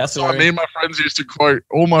Frisky see it. Cassowary. Me and my friends used to quote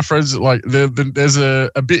all my friends. Like there's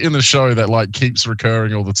a bit in the show that like keeps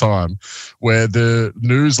recurring all the time, where the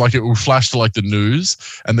news, like it will flash to like the news,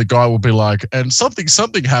 and the guy will be like, "And something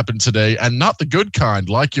happened today, and not the good kind,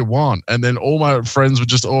 like you want." And then all my friends would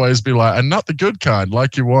just always be like, "And not the good kind,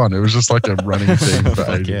 like you want." It was just like a running thing for Fuck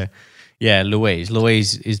ages. yeah. Yeah, Louise.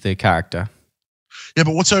 Louise is the character. Yeah,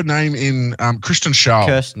 but what's her name in Kristen Schaal?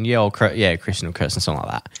 Kirsten, Kristen or Kirsten, something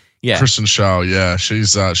like that. Yeah. Kristen Schaal, yeah,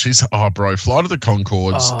 she's bro, Flight of the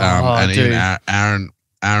Conchords, Oh, and dude. even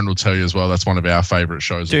Aaron will tell you as well. That's one of our favorite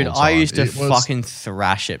shows. Dude, of all time. I used to It was- fucking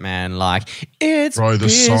thrash it, man. Like, it's Bro, the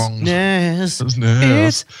songs. business. Business.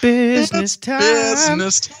 It's business time.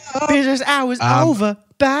 business time. Business hours over.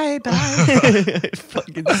 Bye bye.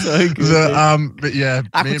 Fucking so good. dude. But yeah,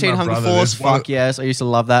 Aqua me and Teen my Hunger brother, Force. there's one- Fuck yes, I used to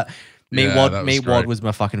love that. Yeah, Meatwad, that was Meatwad great. was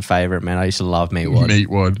my fucking favorite, man. I used to love Meatwad.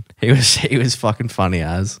 Meatwad. He was fucking funny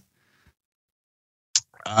as.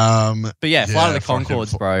 But yeah, Flight of the fucking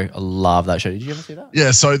Conchords, bro. I love that show. Did you ever see that?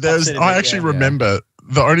 Yeah, so seen a bit, I actually yeah. remember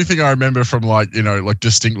the only thing I remember from like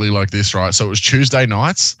distinctly like this, right? So it was Tuesday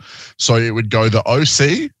nights. So it would go the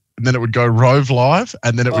OC, and then it would go Rove Live,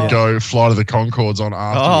 and then it would go Flight of the Conchords on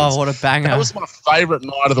afterwards. Oh, what a banger. That was my favorite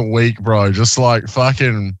night of the week, bro. Just like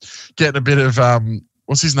fucking getting a bit of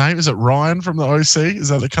what's his name? Is it Ryan from the OC? Is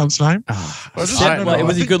that the cunt's name? Oh, I just Yeah, don't like, know.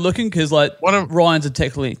 was I he think- good looking? Because like One of- Ryan's are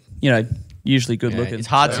technically, usually good yeah, looking. it's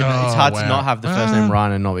hard to Oh, it's hard to wow. not have the first name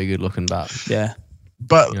Ryan and not be good looking, but Yeah.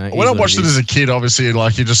 But You know, it when is I what watched it it is. as a kid, obviously,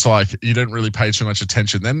 like you didn't really pay too much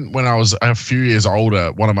attention. Then when I was a few years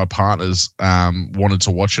older, one of my partners wanted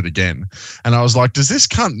to watch it again, and I was like, "Does this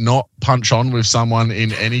cunt not punch on with someone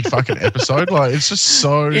in any fucking episode? Like, it's just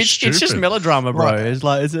so stupid." It's just melodrama, bro. Like, it's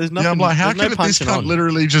like there's nothing. yeah, I'm like, how there's no can this punching cunt on.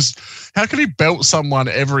 literally just? How can he belt someone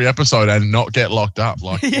every episode and not get locked up?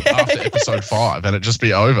 Like after episode 5, and it just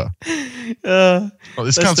be over. Like,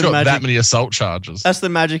 this That's cunt's the got magic. that many assault charges. That's the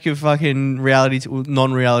magic of fucking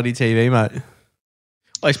non-reality TV, mate.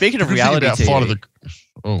 Like speaking of The thing reality about TV. Fight of the-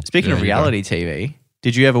 Oh, Speaking yeah, of you go. reality TV,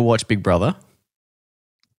 did you ever watch Big Brother?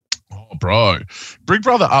 Oh, bro, Big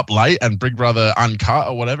Brother Up Late and Big Brother Uncut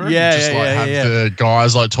or whatever. Yeah, You just yeah, like yeah, have yeah. the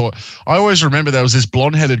guys like talk. I always remember there was this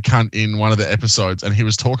blonde-headed cunt in one of the episodes, and he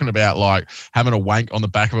was talking about like having a wank on the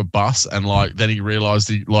back of a bus, and like then he realized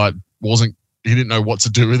he like he didn't know what to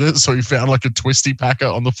do with it, so he found like a twisty packet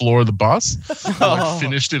on the floor of the bus, and, like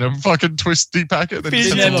finished in a fucking twisty packet. Then he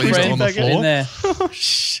Finished set in the a lid twisty on the packet floor. in there. Oh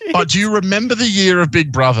shit! But do you remember the year of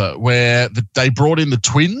Big Brother where they brought in the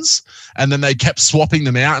twins and then they kept swapping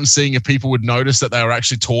them out and seeing if people would notice that they were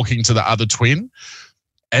actually talking to the other twin?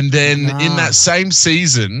 And then in that same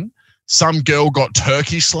season, some girl got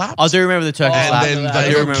turkey slapped. I do remember the turkey Oh, slap. and then I they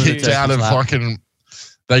do got remember the kicked turkey out of slap. fucking.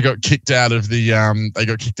 They got kicked out of the. They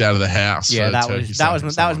got kicked out of the house. Yeah, for that turkey was slapping that was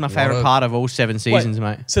my someone. favorite What a- part of all 7 seasons,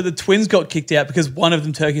 mate. So the twins got kicked out because one of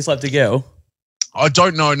them turkey slapped a girl. I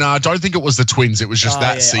don't know. No, I don't think it was the twins. It was just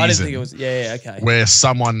that yeah. season. I didn't think it was. Yeah, okay. Where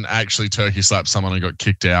someone actually turkey slapped someone and got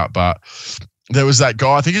kicked out. But there was that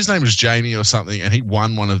guy, I think his name was Jamie or something, and he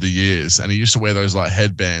won one of the years, and he used to wear those like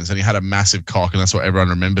headbands, and he had a massive cock, and that's what everyone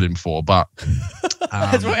remembered him for. But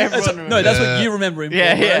That's what everyone No, remembers. that's Yeah. what you remember him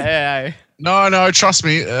Yeah, for. right? yeah. no, trust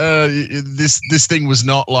me, this thing was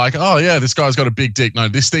not like, oh yeah, this guy's got a big dick. No,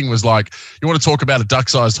 this thing was like, you want to talk about a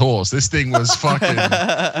duck-sized horse? This thing was fucking.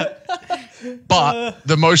 But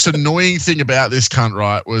the most annoying thing about this cunt,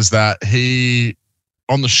 right, was that he,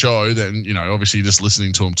 on the show, then, you know, obviously just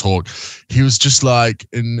listening to him talk, he was just like,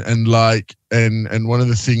 and one of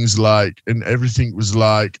the things like, and everything was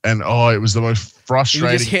like, and it was the most You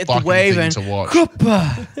frustrating just hit the fucking wave thing and to watch.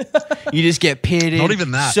 you just get pitted. Not even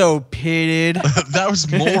that. So pitted. that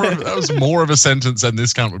was more of a sentence than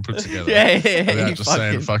this cunt would put together. yeah. Without you just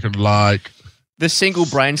saying fucking- fucking like, the single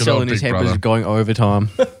brain Good cell old in his Big head was Brother. going overtime.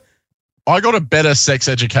 I got a better sex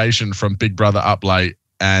education from Big Brother Up Late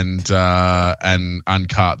and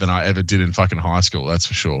Uncut than I ever did in fucking high school. That's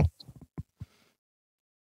for sure.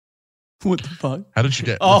 What the fuck? How did you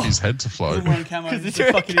get Oh. Ricky's head to float? Because it's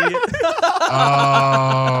a fucking idiot.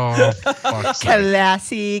 Oh, fuck's sake.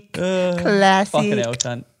 Classic. Classic. Fucking hell,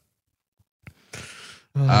 cunt.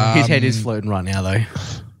 His head is floating right now, though.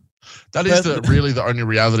 That is really the only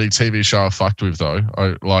reality TV show I fucked with, though.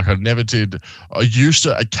 I never did. I used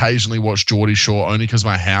to occasionally watch Geordie Shore only because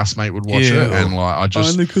my housemate would watch Ew. it, and like I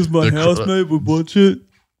just Only because my the cr- housemate would watch it.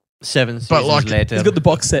 7 seasons But, like, later. He's got the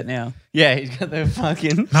box set now. yeah, he's got the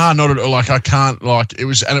fucking. Nah, not at all. Like I can't like it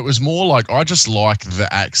was more like I just like the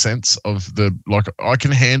accents of the like I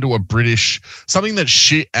can handle a British something that's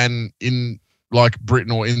shit and in like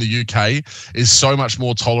Britain or in the UK is so much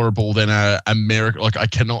more tolerable than a American. Like I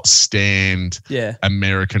cannot stand Yeah.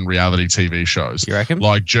 American reality TV shows. You reckon?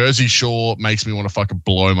 Like Jersey Shore makes me want to fucking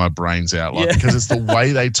blow my brains out. Like Yeah. because it's the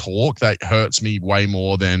way they talk that hurts me way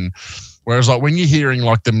more than. Whereas, like, when you're hearing,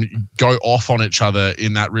 like, them go off on each other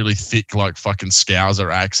in that really thick, like, fucking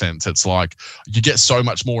Scouser accents, it's like you get so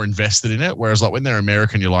much more invested in it. Whereas, like, when they're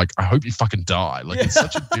American, you're like, I hope you fucking die. Like, it's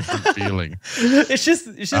such a different feeling. It's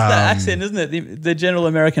just the accent, isn't it? The general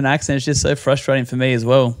American accent is just so frustrating for me as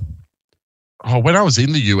well. Oh, when I was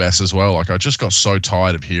in the US as well, like, I just got so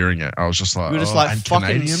tired of hearing it. I was just like, We're just like and fucking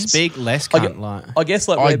Canadians? speak less, I cunt. Like, I guess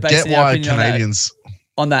like I we're get basing our why opinion Canadians.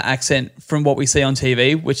 on that accent from what we see on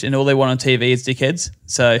TV, which and all they want on TV is dickheads.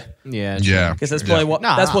 So yeah, Yeah. I guess that's probably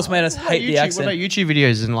that's what's made us hate the What accent. about YouTube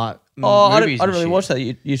videos and like Oh, I movies don't and really shit? watch that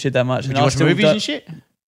YouTube that much. Would and you I watch still movies don't- and shit?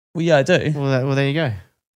 Well, yeah, I do. Well, there you go.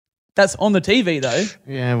 That's on the TV though.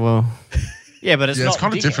 Yeah, well, yeah, but it's Yeah, not it's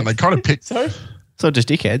kind of dickheads. different. They kind of pick. Sorry. It's not just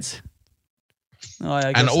dickheads. Oh, I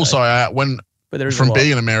guess And also, so. when But there is a from lot.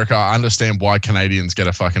 being in America, I understand why Canadians get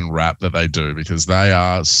a fucking rap that they do because they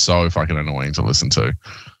are so fucking annoying to listen to.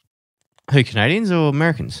 Who, Canadians or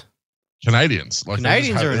Americans? Canadians, like they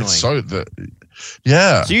just Canadians are it's so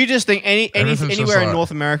yeah, So you just think Everything's just anywhere in like-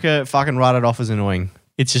 North America, fucking write it off as annoying.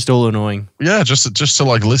 It's just all annoying. yeah, just to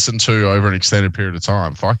like listen to over an extended period of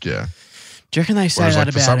time. Fuck yeah. Do you reckon they say Whereas, that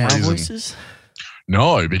like, for about some our reason- voices?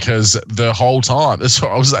 No, because the whole time,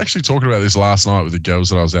 I was actually talking about this last night with the girls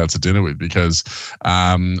that I was out to dinner with because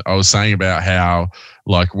I was saying about how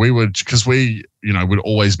like we would, because we, you know, would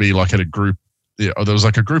always be like at a group there was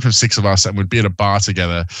like a group of 6 of us, and we'd be at a bar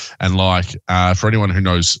together. And like, for anyone who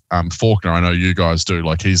knows Faulkner, I know you guys do.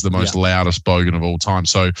 Like, he's the most loudest bogan of all time.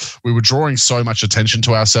 So we were drawing so much attention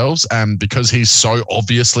to ourselves, and because he's so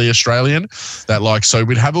obviously Australian, that like, so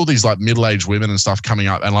we'd have all these like middle-aged women and stuff coming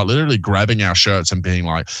up and like literally grabbing our shirts and being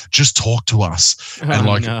like, "Just talk to us," and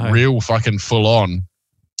like real fucking full on.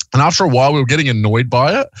 And after a while, we were getting annoyed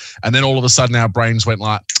by it. And then all of a sudden, our brains went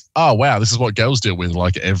like, oh, wow, this is what girls deal with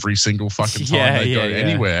like every single fucking time they go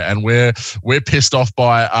anywhere. And we're pissed off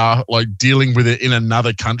by like dealing with it in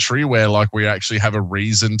another country where like we actually have a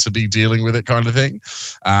reason to be dealing with it kind of thing.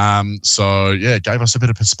 So, yeah, it gave us a bit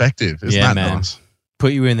of perspective. Isn't that nice?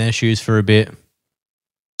 Put you in their shoes for a bit.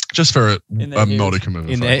 Just for a modicum of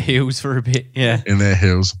a in their heels for a bit, yeah. In their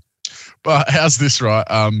heels. But how's this, right?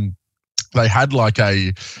 They had like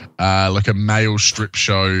a male strip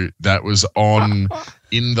show that was on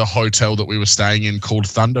in the hotel that we were staying in called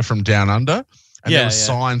Thunder from Down Under. And there were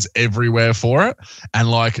signs everywhere for it. And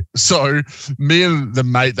like, so me and the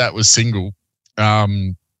mate that was single,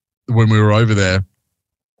 when we were over there,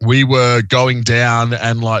 we were going down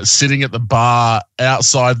and like sitting at the bar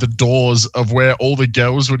outside the doors of where all the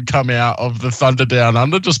girls would come out of the Thunder Down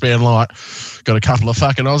Under, just being like, got a couple of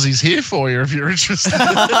fucking Aussies here for you if you're interested.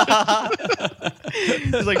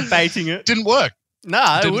 It's like baiting it. Didn't work. No,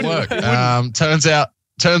 it didn't wouldn't. work.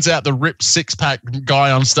 Turns out the ripped 6-pack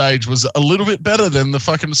guy on stage was a little bit better than the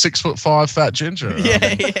fucking 6'5" fat ginger. Yeah.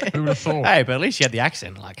 Who would have thought? Hey, but at least you had the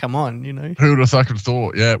accent. Like, come on, you know. Who would have fucking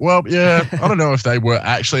thought? Yeah. Well, yeah. I don't know if they were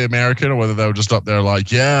actually American or whether they were just up there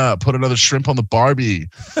like, yeah, put another shrimp on the Barbie.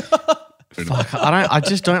 Fuck, I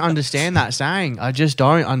just don't understand that saying. I just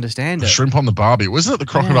don't understand it. Shrimp on the Barbie. Wasn't it the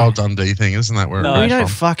Crocodile Dundee thing? Isn't that where we don't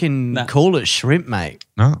fucking call it shrimp, mate.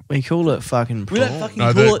 No. We call it fucking prawn. We don't fucking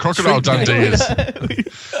call the Crocodile Dundee is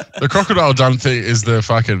the Crocodile Dundee is the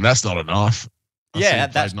fucking, that's not a knife.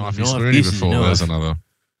 That's knifey spoony before. There's another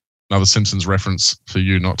Simpsons reference for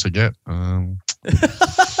you not to get. You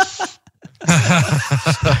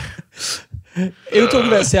were talking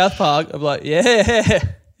about South Park. I'm like,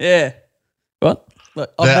 yeah. What?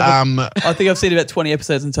 Look, I think I've seen about 20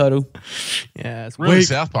 episodes in total. Yeah, it's really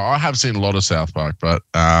South Park. I have seen a lot of South Park, but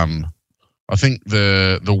I think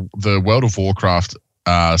the World of Warcraft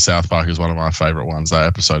South Park is one of my favorite ones. That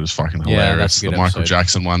episode is fucking hilarious. The Michael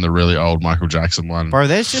Jackson one, the really old Michael Jackson one. Bro,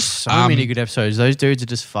 there's just so many good episodes. Those dudes are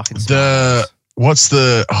just fucking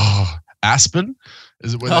Aspen?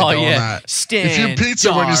 Is it where they go on that? If you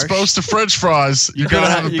pizza when you're supposed to French fries, you're gonna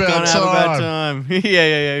have a bad time. Yeah.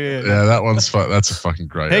 Yeah, that one's that's a fucking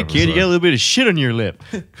great. Hey episode. kid, you got a little bit of shit on your lip.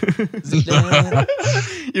 You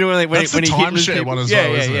know when he timeshare one as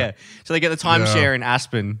well. Yeah. So they get the timeshare in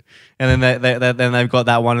Aspen, and then they've got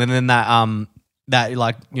that one, and then that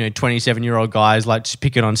like 27-year-old guy is like just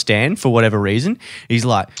picking on Stan for whatever reason. He's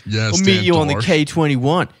like, "I'll meet you on the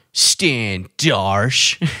K21, Stan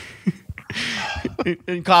Darsh."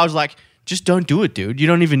 And Kyle's like, just don't do it, dude. You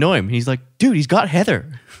don't even know him. And he's like, dude, he's got Heather.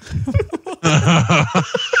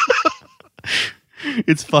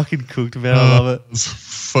 It's fucking cooked, man. I love it. It's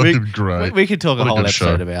fucking great. We could talk a whole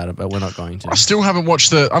episode about it, but we're not going to. I still haven't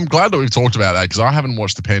watched I'm glad that we've talked about that because I haven't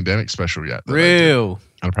watched the pandemic special yet. Real.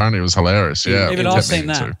 And apparently it was hilarious. Yeah. Even I've seen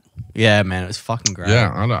that. Yeah, man, it was fucking great.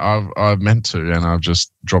 Yeah, I've meant to, and I've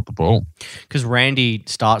just dropped the ball. Because Randy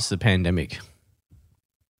starts the pandemic.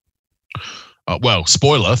 Well,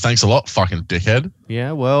 spoiler, thanks a lot, fucking dickhead.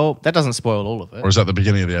 Yeah, well, that doesn't spoil all of it. Or is that the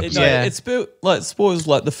beginning of the episode? It spoils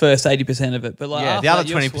like the first 80% of it, but like the other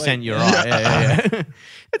 20%, you're right. Yeah.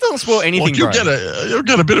 It doesn't spoil anything. You'll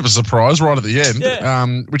get a bit of a surprise right at the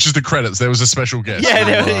end, which is the credits. There was a special guest. You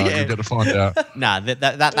get to find out. Nah,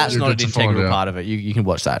 that's not an integral part of it. You can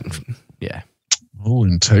watch that. Yeah. Oh,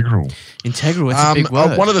 integral. Integral, it's a big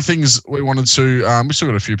word. One of the things we wanted to, we still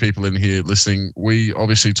got a few people in here listening. We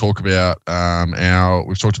obviously talk about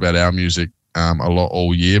we've talked about our music a lot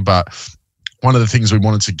all year, but one of the things we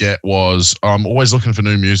wanted to get was I'm always looking for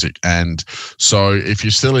new music. And so if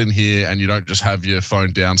you're still in here and you don't just have your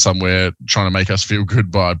phone down somewhere trying to make us feel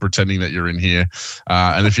good by pretending that you're in here,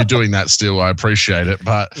 and if you're doing that still, I appreciate it.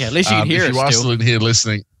 But at least you can hear if us you are still in here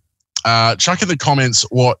listening, chuck in the comments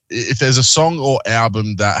if there's a song or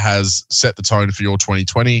album that has set the tone for your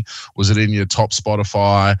 2020. Was it in your top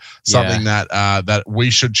Spotify? Something that we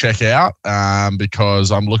should check out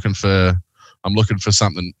because I'm looking for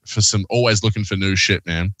something always looking for new shit,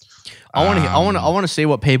 man. I want to see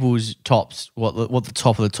what people's tops, what the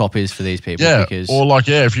top of the top is for these people. Yeah,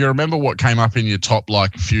 if you remember what came up in your top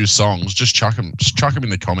like few songs, just chuck them in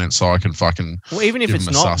the comments so I can fucking. Well, even if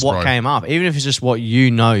it's not what came up, even if it's just what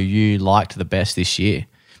you liked the best this year,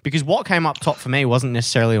 because what came up top for me wasn't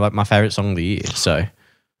necessarily like my favorite song of the year. So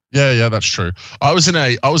Yeah, that's true. I was in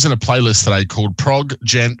a playlist today called Prog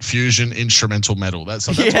Gent Fusion Instrumental Metal. That's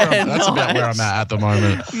about where I'm at the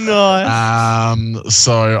moment. Nice.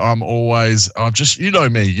 So I'm always you know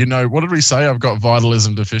me. You know, what did we say? I've got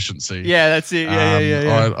vitalism deficiency. Yeah, that's it.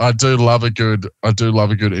 Yeah. I do love a good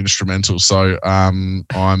instrumental. So I'm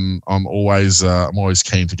always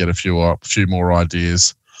keen to get a few more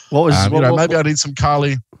ideas. What was maybe I need some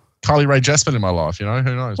Carly Rae Jepsen in my life. You know,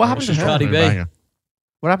 who knows? What happened to her? Cardi B.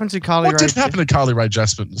 What happened to Carly Rae? What did happen to Carly Rae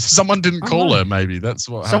Jepsen? Someone didn't call her, maybe. That's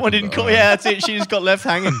what Someone happened. didn't call. Yeah, that's it. She just got left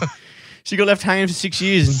hanging. She got left hanging for 6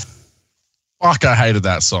 years. Fuck, I hated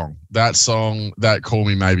that song. That Call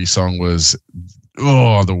Me Maybe song was,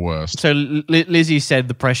 the worst. So Lizzie said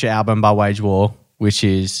the Pressure album by Wage War, which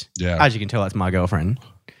is, as you can tell, that's my girlfriend.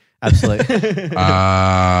 Absolutely. It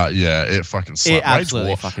fucking sucks. It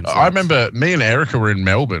absolutely fucking sucks. I remember me and Erica were in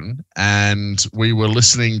Melbourne and we were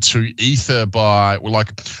listening to Ether I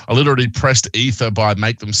literally pressed Ether by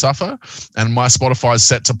Make Them Suffer, and my Spotify is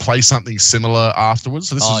set to play something similar afterwards.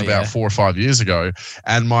 So this was about 4 or 5 years ago,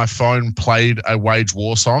 and my phone played a Wage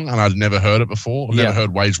War song, and I'd never heard it before. I've never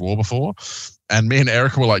heard Wage War before. And me and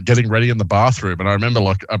Erica were like getting ready in the bathroom, and I remember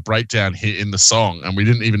like a breakdown hit in the song, and we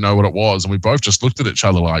didn't even know what it was, and we both just looked at each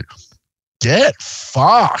other like, "Get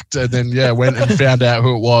fucked!" And then went and found out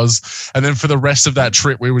who it was, and then for the rest of that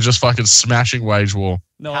trip, we were just fucking smashing Wage War.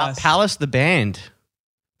 Nice. Palace the band.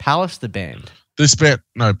 This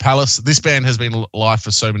band has been live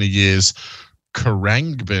for so many years.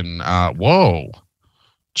 Karangbin. Whoa.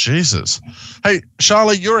 Jesus. Hey,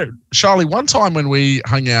 Charlie, one time when we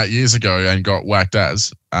hung out years ago and got whacked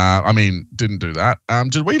didn't do that.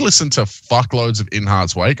 Did we listen to fuckloads of In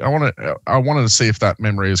Heart's Wake? I wanted to see if that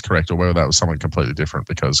memory is correct or whether that was something completely different,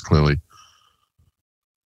 because clearly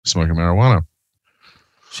smoking marijuana.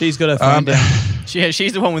 She's got her phone down.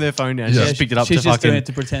 She's the one with her phone down. She just picked it up. She's just doing it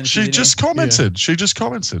to pretend. She just commented. She just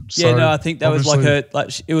commented. Yeah, no, I think that was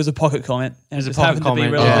it was a pocket comment. And it was a pocket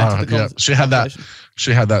comment. She had that.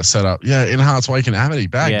 She had that set up. Yeah, In Heart's Wake and Amity.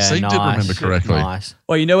 Bang. So you did remember correctly. Nice.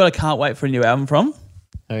 Well, you know what I can't wait for a new album from?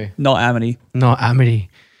 Who? Not Amity.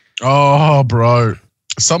 Oh, bro.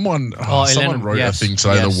 Someone wrote a thing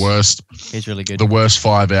today. The worst. He's really good. The worst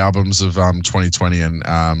 5 albums of 2020,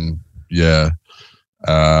 and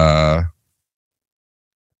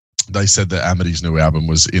they said that Amity's new album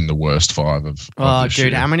was in the worst 5 of this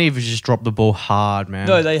year. Amity have just dropped the ball hard, man.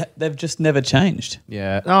 No, they've just never changed.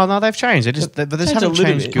 Yeah. No, they've changed. They just haven't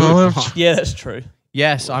changed good. Well, yeah, that's true.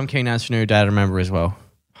 Yes, I'm keen as for new Day to Remember as well.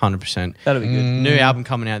 100%. That'll be good. New album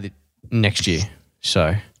coming out next year.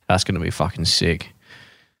 So that's going to be fucking sick.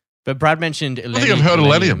 But Brad mentioned Illenium. I think I've heard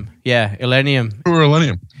Illenium. Yeah, Illenium. Who are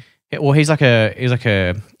Illenium? Well, he's like a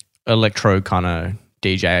electro kind of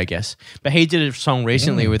DJ, I guess. But he did a song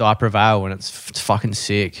recently with I Prevail, and it's fucking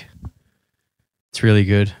sick. It's really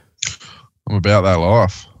good. I'm about that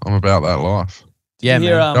life. Yeah,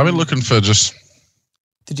 man. I've been looking for just...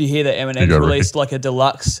 Did you hear that Eminem released like a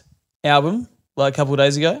deluxe album like a couple of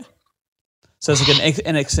days ago? So it's like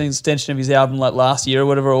an extension of his album like last year or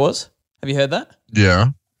whatever it was. Have you heard that? Yeah.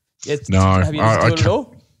 No. Have you listened to it at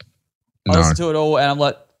all? No. I listened to it all, and I'm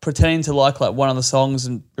like pretending to like one of the songs.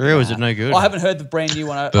 And really, is it no good? I haven't heard the brand new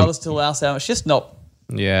one. I listened to the last album. It's just not.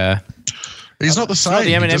 Yeah. He's not the same. Not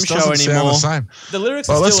the Eminem show anymore. The same. The lyrics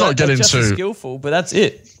are still just as skillful, but that's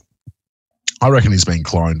it. I reckon he's been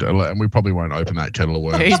cloned, and we probably won't open that kettle of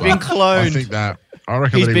worms. He's been cloned. I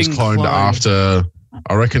reckon he was cloned after.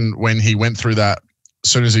 I reckon when he went through that,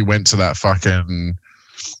 as soon as he went to that fucking,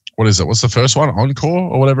 what is it? What's the first one?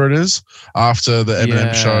 Encore or whatever it is? After the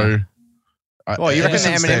Eminem show. Well, you reckon the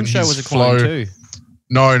Eminem show was a clone too?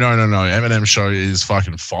 No. Eminem show is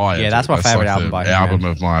fucking fire. Yeah, that's my favorite album by him. Album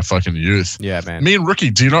of my fucking youth. Yeah, man. Me and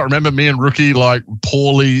Rookie. Do you not remember me and Rookie like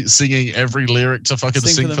poorly singing every lyric to fucking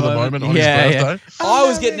Sing for the moment on his birthday? Yeah. I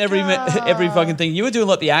was getting every fucking thing. You were doing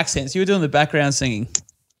like the accents. You were doing the background singing.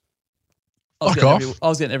 I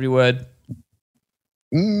was getting every word.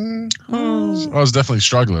 I was definitely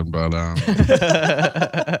struggling, but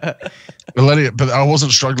but I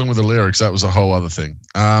wasn't struggling with the lyrics. That was a whole other thing.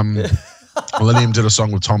 Millennium did a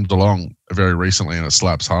song with Tom DeLonge very recently, and it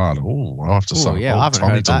slaps hard. Oh, I have to say, I haven't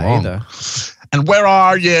heard that either. And where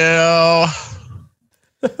are you?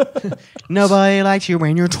 Nobody likes you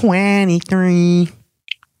when you're 23.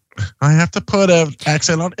 I have to put an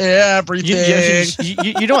accent on everything.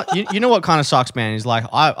 You know what kind of sucks, man, is like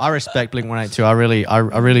I respect Blink-182. I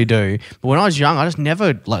really do. But when I was young, I just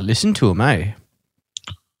never like listened to them, eh?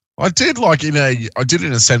 I did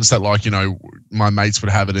in a sense that like, you know, my mates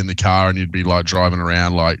would have it in the car and you'd be like driving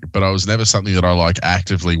around like, but I was never something that I like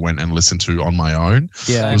actively went and listened to on my own.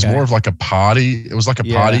 Yeah. It was more of like a party. It was like a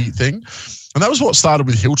party thing. And that was what started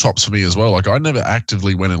with Hilltops for me as well. Like I never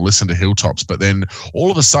actively went and listened to Hilltops, but then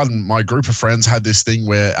all of a sudden my group of friends had this thing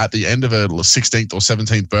where at the end of a 16th or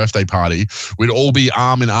 17th birthday party, we'd all be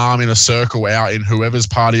arm in arm in a circle out in whoever's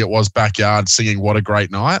party it was backyard singing What a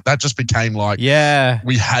Great Night. That just became like, we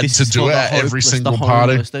had to do it at every single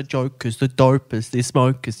party. The jokers, the dopers, the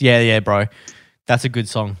smokers. Yeah, bro. That's a good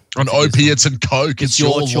song. On opiates and coke. It's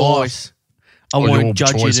your choice. I won't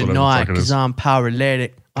judge you tonight because I'm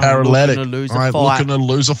paralytic. I'm looking to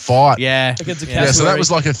lose a fight. Yeah. So that was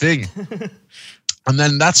like a thing. And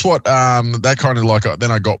then that's what that kind of like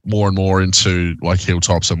then I got more and more into like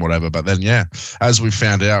Hilltops and whatever. But then as we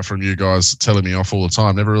found out from you guys telling me off all the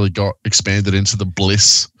time, never really got expanded into the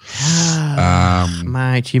Bliss.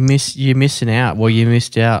 Mate, you're missing out. Well, you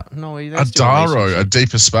missed out. No, that's Adaro, A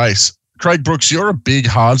Deeper Space. Craig Brooks, you're a big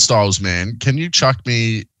hardstyles man. Can you chuck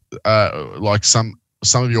me like some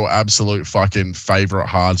of your absolute fucking favorite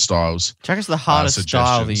hard styles? Chuck us the hardest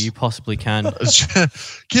style that you possibly can.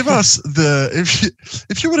 Give us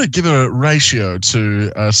if you were to give a ratio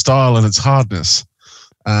to style and its hardness,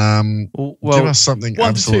 give us something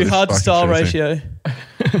 1 to 2 hard style ratio.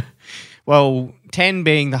 Well, 10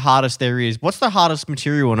 being the hardest there is. What's the hardest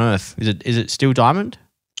material on earth? Is it steel diamond?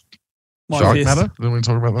 Dark matter? Didn't we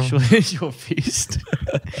talk about that? Surely it's your fist.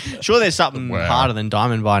 Sure, there's something harder than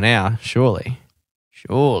diamond by now. Surely.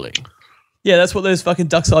 Yeah, that's what those fucking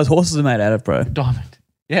duck-sized horses are made out of, bro. Diamond.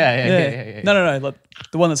 Yeah. No. Like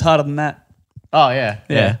the one that's harder than that. Oh,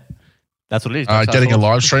 yeah. That's what it is. Getting a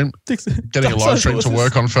live stream to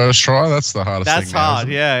work on first try, that's the hardest thing. That's hard,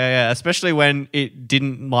 yeah. Especially when it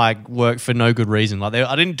didn't like work for no good reason. Like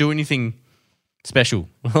I didn't do anything special.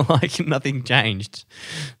 Like nothing changed.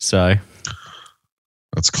 So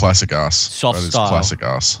that's classic ass. Soft that style. Is classic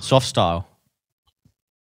ass. Soft style.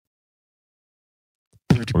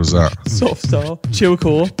 What is that? Soft style. Chill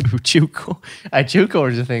core. Chill core. Hey, chill core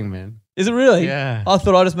is a thing, man. Is it really? Yeah. I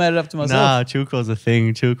thought I just made it up to myself. Nah, chill core's a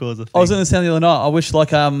thing. I was in the sound the other night. I wish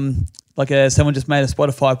someone just made a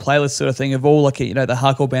Spotify playlist sort of thing of all the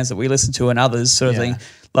hardcore bands that we listen to and others sort of thing.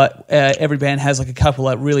 Like every band has like a couple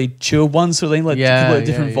like really chill ones sort of thing, like completely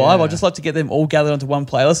different vibe. I'd just like to get them all gathered onto one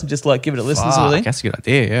playlist and just like give it a listen sort of thing. That's a good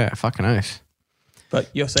idea. Yeah, fucking nice. But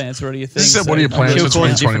you're saying it's already a thing. What are your plans for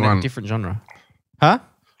 2021? Different genre. Huh?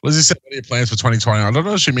 Lizzie said, what are your plans for 2020? I don't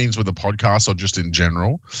know if she means with the podcast or just in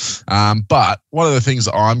general. But one of the things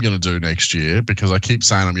that I'm going to do next year, because I keep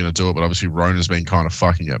saying I'm going to do it, but obviously Rona's been kind of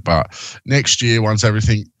fucking it. But next year, once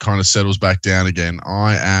everything kind of settles back down again,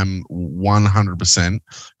 I am 100%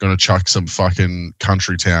 going to chuck some fucking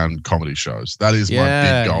country town comedy shows. That is my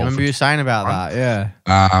big goal. I remember you saying about that,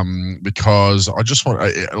 because I just want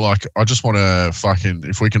to fucking,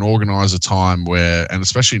 if we can organise a time where, and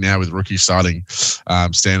especially now with Rookie starting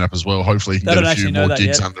stand up as well, hopefully he can get a few more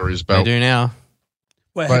gigs under his belt. They do now.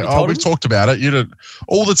 Wait, we've talked about it. You did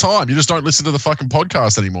all the time. You just don't listen to the fucking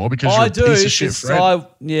podcast anymore because you're a piece of shit friend.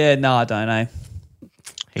 I don't.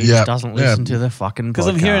 He just doesn't listen to the fucking podcast. Because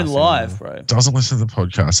I'm hearing live, bro. Doesn't listen to the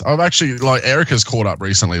podcast. I've actually, Erica's caught up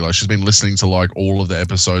recently. Like, she's been listening to, all of the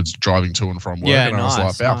episodes driving to and from work. Yeah, and I was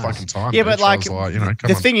like, about fucking time. Yeah, but,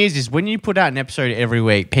 the thing is when you put out an episode every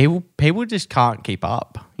week, people just can't keep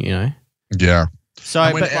up, you know? Yeah. So,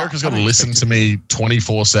 and when Erica's got to listen to me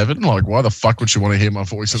 24/7, why the fuck would she want to hear my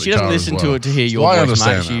voice in the car? She doesn't listen to it to hear your voice,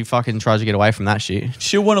 mate. She fucking tries to get away from that shit.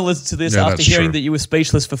 She'll want to listen to this after hearing that you were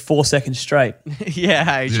speechless for 4 seconds straight.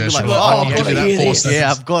 Yeah, she'll be like, I've got to hear this.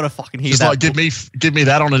 Yeah, I've got to fucking hear She's that. She's like, give me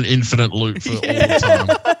that on an infinite loop for all the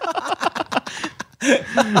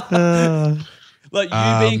time. Like,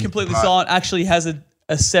 you being completely silent actually has a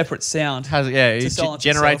separate sound. It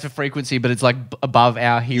generates a frequency, but it's like above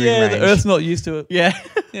our hearing range. Yeah, the Earth's not used to it. Yeah.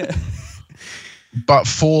 But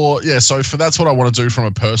so that's what I want to do from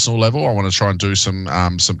a personal level. I want to try and do some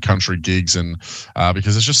country gigs, and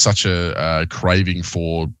because it's just such a craving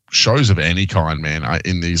for shows of any kind, man.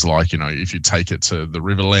 In these, if you take it to the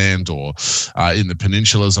Riverland or in the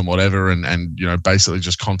peninsulas and whatever, and basically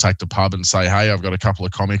just contact a pub and say, hey, I've got a couple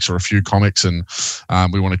of comics or a few comics, and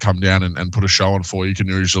we want to come down and put a show on for you. You can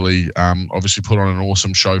usually obviously put on an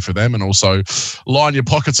awesome show for them and also line your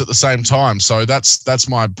pockets at the same time. So that's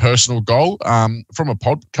my personal goal. From a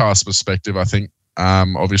podcast perspective, I think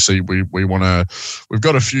obviously we've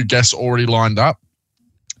got a few guests already lined up.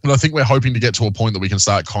 But I think we're hoping to get to a point that we can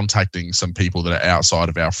start contacting some people that are outside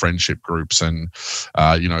of our friendship groups and,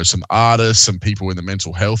 some artists, some people in the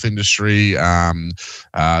mental health industry,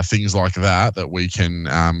 things like that we can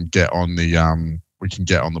get on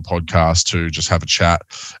the podcast to just have a chat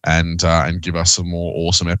and give us some more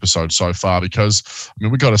awesome episodes so far. Because I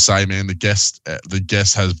mean, we got to say, man, the guest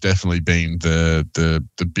has definitely been the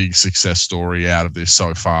big success story out of this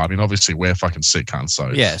so far. I mean, obviously we're fucking sick cunts,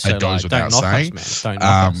 so yeah, so it goes without saying. Us, man. Don't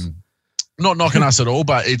knock us. Not knocking us at all,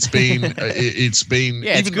 but it's been Yeah, it's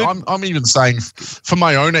good. I'm even saying for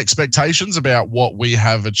my own expectations about what we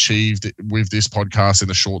have achieved with this podcast in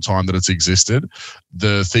the short time that it's existed.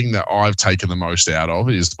 The thing that I've taken the most out of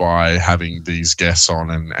is by having these guests on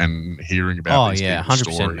and hearing about these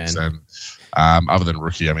 100%, stories. man. And other than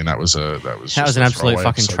Rookie, I mean, that was an absolute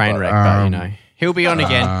fucking train wreck. But he'll be on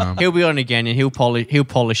again. He'll be on again, and he'll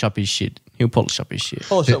polish up his shit. Polish up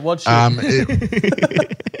what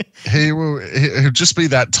shit? He'll just be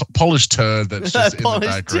that polished turd that's just in the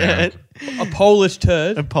background. A Polish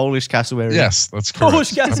turd? A Polish cassowary. Yes, that's correct.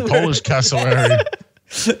 Polish cassowary. A Polish cassowary.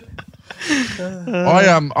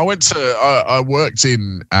 I worked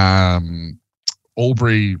in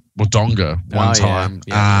Albury, Wodonga one time.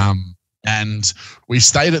 Yeah. And we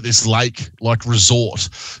stayed at this lake resort.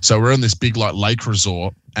 So we're in this big lake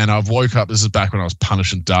resort, and I've woke up. This is back when I was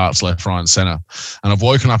punishing darts left, right, and center. And I've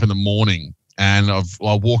woken up in the morning, and I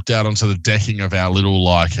walked out onto the decking of our little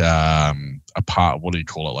apart. What do you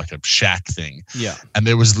call it? Like a shack thing. Yeah. And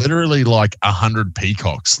there was literally 100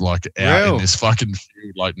 peacocks out in this fucking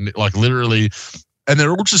field, like literally, and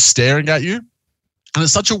they're all just staring at you. And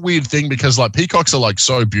it's such a weird thing because peacocks are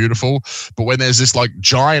so beautiful, but when there's this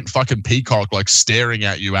giant fucking peacock staring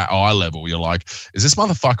at you at eye level, you're like, is this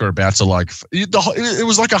motherfucker about to it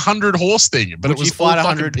was like 100 horse thing, but it was full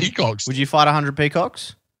fucking peacocks. Would you fight 100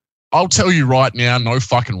 peacocks? I'll tell you right now, no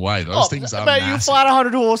fucking way. Those things are massive. You fight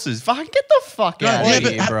 100 horses. Fucking get the fuck out of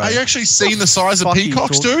here, bro. Have you actually seen the size of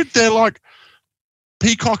peacocks, dude? They're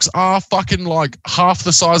peacocks are fucking half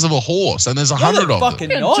the size of a horse, and there's 100 of them.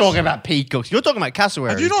 You're not talking about peacocks. You're talking about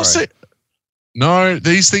cassowaries. Have you not seen? No,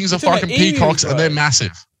 these things are fucking peacocks, and they're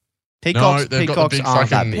massive. Peacocks aren't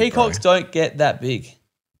that big. Peacocks don't get that big.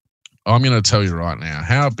 I'm going to tell you right now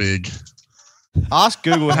how big. Ask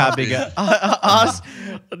Google how big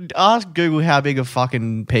ask Google how big a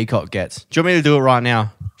fucking peacock gets. Do you want me to do it right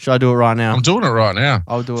now? Should I do it right now? I'm doing it right now.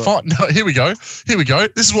 I'll do it. No, here we go.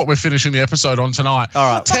 This is what we're finishing the episode on tonight.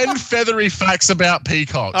 All right. 10 feathery facts about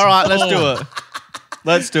peacocks. All right, let's do it.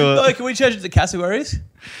 Let's do it. No, can we change it to cassowaries?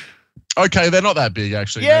 Okay, they're not that big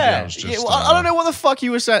actually. Yeah, I don't know what the fuck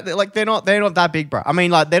you were saying. They're not that big, bro. I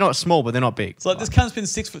mean, they're not small, but they're not big. It's this cunt's been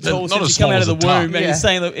 6 foot tall since he come out of the womb, and he's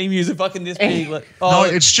saying that emus are fucking this big. No,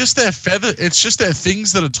 it's just their feather. It's just their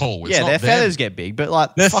things that are tall. It's their feathers get big,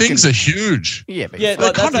 but their things are huge. Yeah, but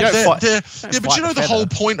but you know the whole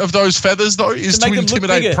point of those feathers though is to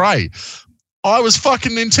intimidate prey. I was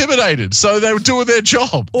fucking intimidated, so they were doing their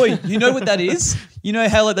job. Oi, you know what that is? You know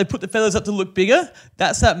how they put the feathers up to look bigger?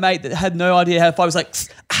 That's that mate that had no idea how to fight. Was like,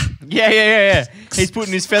 yeah. He's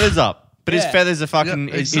putting his feathers up, but his feathers are fucking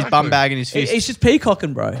his bum bag and his fist. He's just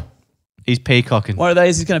peacocking, bro. He's peacocking. One of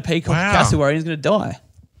those, he's going to peacock a cassowary and he's going to die.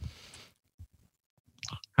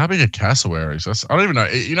 How big are cassowaries? I don't even know.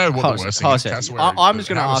 You know what the worst thing is? Cassowaries. I'm just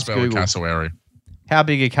going to ask Google. Cassowary. How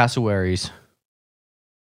big are cassowaries?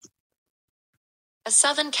 A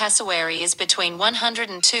southern cassowary is between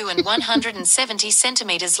 102 and 170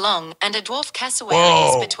 centimeters long, and a dwarf cassowary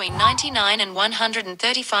is between 99 and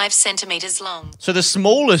 135 centimeters long. So the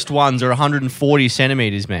smallest ones are 140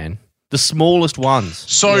 centimeters, man. The smallest ones.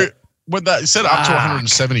 So when that said up to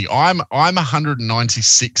 170, I'm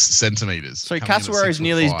 196 centimeters. So cassowary is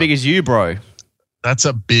nearly as big as you, bro. That's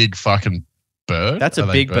a big fucking bird. That's a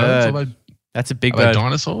big bird. That's a big bird. Are they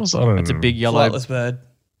dinosaurs? I don't know. That's a big yellow flightless bird.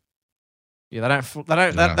 Yeah, they don't fly. They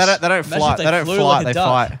don't fly. They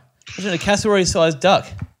fight. Imagine a cassowary-sized duck.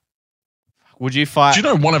 Would you fight? Do you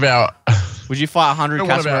know one of our? Would you fight 100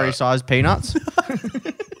 cassowary-sized peanuts?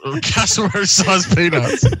 Cassowary-sized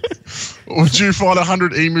peanuts. Would you fight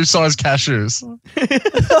 100 emu-sized cashews?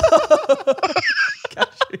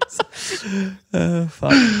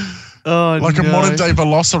 Fuck. Oh, like a modern-day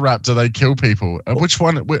velociraptor, they kill people. Which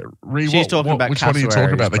one? She's talking about which one are you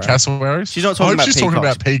talking about? The cassowaries? She's not talking about peacocks. She's talking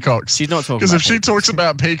about peacocks. She's not talking because if she talks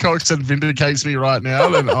about peacocks and vindicates me right now,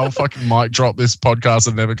 then I'll fucking mic drop this podcast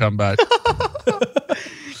and never come back.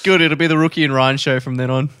 Good, it'll be the Rookie and Ryan show from then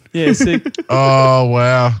on. Yeah, sick. Oh,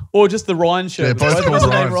 wow. Or just the Ryan show. Yeah, both called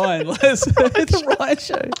Ryan. The Ryan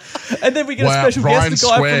show. And then we get a special Ryan guest, the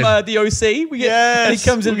guy from the OC. And he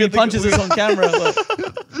comes in and he punches us on camera.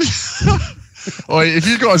 Or if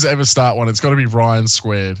you guys ever start one, it's got to be Ryan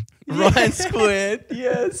squared. Ryan squared,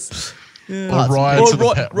 yes. Or Ryan to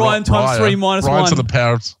the Ryan times 3 minus Ryan 1. to the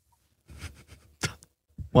power of...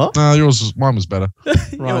 What? No, mine was better.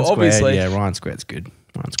 Ryan obviously. squared, yeah, Ryan squared's good.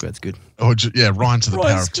 Ryan squared's good. Or Ryan to the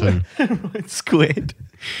Ryan power of 2. Ryan squared.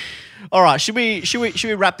 All right, should we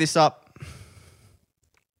wrap this up?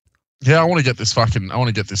 Yeah, I want to get this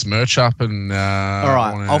merch up and. All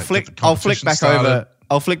right, I'll flick back over.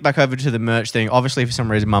 I'll flick back over to the merch thing. Obviously, for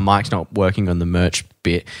some reason, my mic's not working on the merch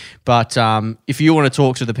bit. But if you want to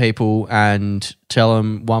talk to the people and tell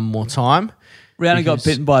them one more time, Rhiannon got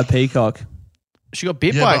bitten by a peacock. She got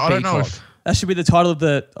bit by a peacock. I don't know That should be the title of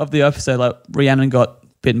the episode. Like Rhiannon got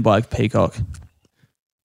bitten by a peacock.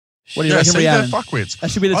 What do you reckon, Rhiannon? Fuckwits.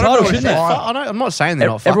 That should be the title, shouldn't it? I'm not saying they're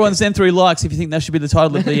not. Everyone send 3 likes if you think that should be the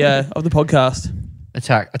title of the podcast.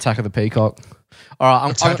 Attack of the Peacock. All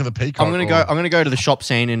right, Attack of the Peacock. I'm gonna go to the shop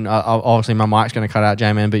scene, and obviously my mic's gonna cut out,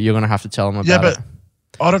 J-Man, but you're gonna have to tell them about it. Yeah, but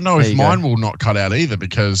I don't know if mine will not cut out either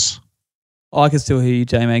because. I can still hear you,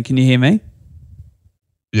 J-Man. Can you hear me?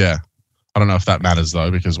 Yeah, I don't know if that matters though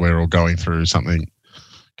because we're all going through something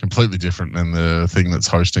completely different than the thing that's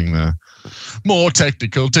hosting the more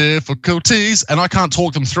technical difficulties, and I can't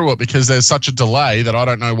talk them through it because there's such a delay that I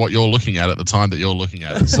don't know what you're looking at the time that you're looking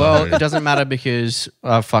at it. So. Well, it doesn't matter because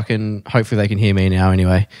hopefully they can hear me now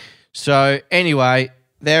anyway. So anyway,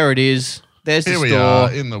 there it is. There's the store. Here we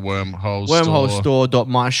are in the Wormhole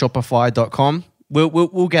Wormholestore.myshopify.com.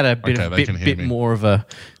 We'll get a bit more of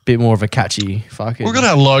a catchy fucking. We've got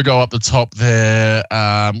our logo up the top there.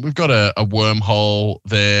 We've got a wormhole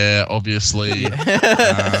there, obviously.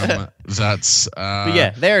 That's but yeah,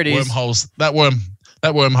 there it is. Wormholes. That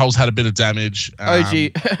wormhole's had a bit of damage. OG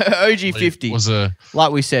 50 was a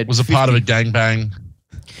like we said was a 50. part of a gangbang.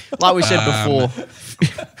 Like we said before.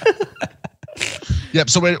 Yep.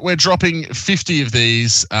 So we're dropping 50 of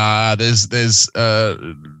these. There's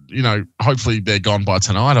hopefully they're gone by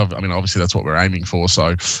tonight. I mean, obviously that's what we're aiming for.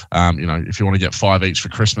 So, if you want to get 5 each for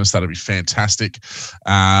Christmas, that'd be fantastic.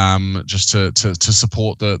 Just to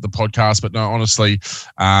support the podcast. But no, honestly,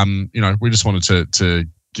 we just wanted to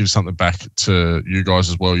give something back to you guys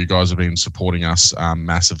as well. You guys have been supporting us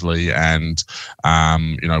massively, and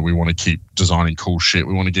we want to keep designing cool shit.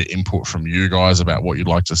 We want to get input from you guys about what you'd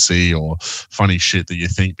like to see or funny shit that you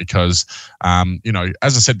think, because as I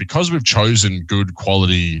said, because we've chosen good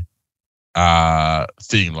quality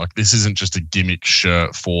thing, like this isn't just a gimmick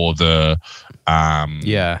shirt for the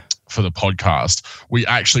for the podcast. We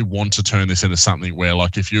actually want to turn this into something where,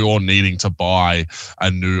 like, if you're needing to buy a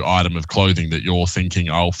new item of clothing that you're thinking,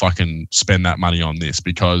 I'll fucking spend that money on this,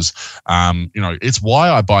 because it's why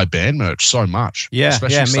I buy band merch so much. Yeah,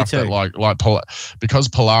 especially me stuff too. that because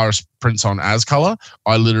Polaris prints on Ascolor,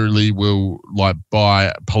 I literally will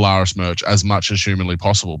buy Polaris merch as much as humanly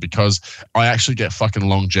possible because I actually get fucking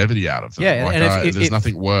longevity out of them. Yeah, and there's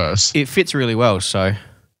nothing worse. It fits really well, so.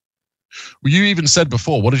 Well, you even said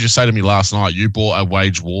before, what did you say to me last night? You bought a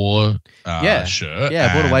Wage War shirt. Yeah,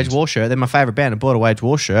 I bought a Wage War shirt. They're my favourite band. I bought a Wage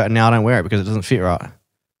War shirt, and now I don't wear it because it doesn't fit right.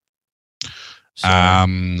 So,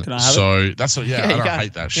 can I have it? That's what, I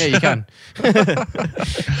hate that shit. Yeah, you can.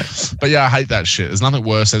 But yeah, I hate that shit. There's nothing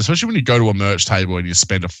worse, especially when you go to a merch table and you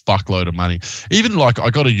spend a fuckload of money. Even I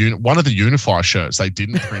got one of the Unify shirts they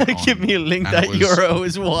didn't print on. Give me a link. That URL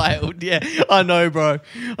is wild. Yeah, I know, bro.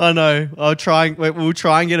 I know. We'll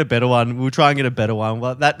try and get a better one.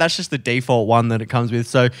 Well, that's just the default one that it comes with.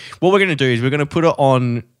 So what we're going to do is we're going to put it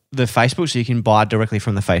on the Facebook so you can buy directly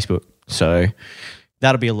from the Facebook. So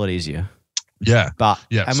that'll be a lot easier. Yeah, and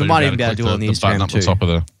we might even be able to do it on the Instagram too. Top of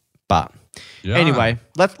the. But anyway,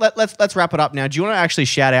 let's wrap it up now. Do you want to actually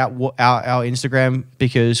shout out our Instagram,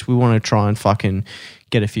 because we want to try and fucking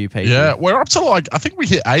get a few people? Yeah, we're up to I think we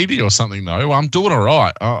hit 80 or something though. I'm doing all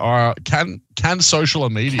right. Can social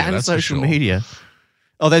media? That's social for sure. media.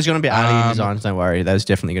 Oh, there's going to be alien designs. Don't worry. There's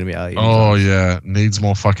definitely going to be alien Oh designs. yeah, needs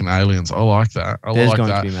more fucking aliens. I like that. There's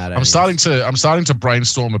going to be mad aliens. I'm starting to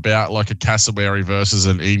brainstorm about like a cassowary versus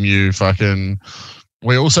an emu. Fucking.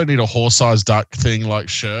 We also need a horse-sized duck thing like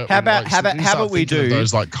shirt. How about we do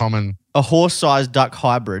those like common a horse-sized duck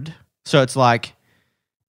hybrid? So it's like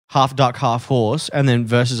half duck, half horse, and then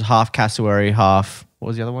versus half cassowary, half what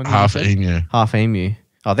was the other one? Half emu. Half emu.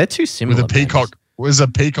 Oh, they're too similar. With a peacock. Was a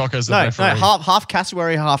peacock as a referee? No, half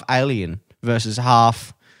cassowary, half alien versus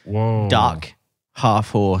half duck,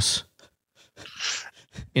 half horse.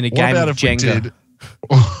 In a game of Jenga.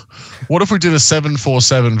 What if we did a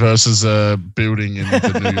 747 versus a building in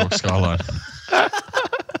the New York skyline?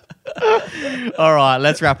 All right,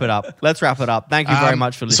 let's wrap it up. Thank you very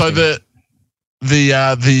much for listening. So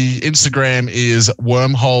The Instagram is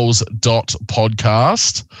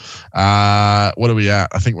wormholes.podcast. What are we at?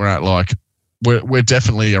 I think we're at we're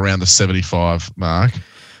definitely around the 75 mark.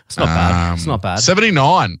 It's not bad. It's not bad.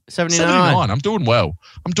 79. 79. I'm doing well.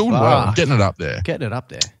 I'm getting it up there. Getting it up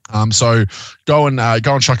there. So go and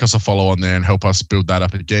chuck us a follow on there and help us build that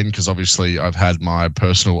up again, because obviously I've had my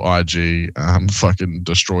personal IG fucking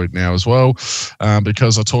destroyed now as well,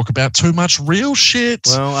 because I talk about too much real shit.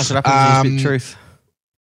 Well, that's what happens when you speak truth.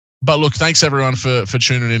 But look, thanks everyone for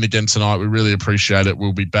tuning in again tonight. We really appreciate it.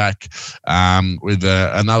 We'll be back with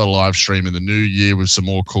another live stream in the new year with some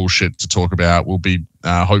more cool shit to talk about. We'll be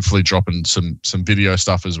hopefully dropping some video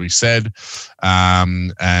stuff, as we said.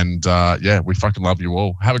 We fucking love you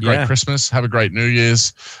all. Have a great Christmas. Have a great New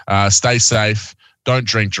Year's. Stay safe. Don't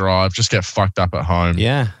drink, drive. Just get fucked up at home.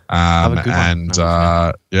 Yeah. Have a good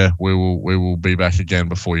one. We will be back again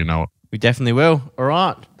before you know it. We definitely will. All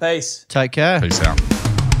right. Peace. Take care. Peace out.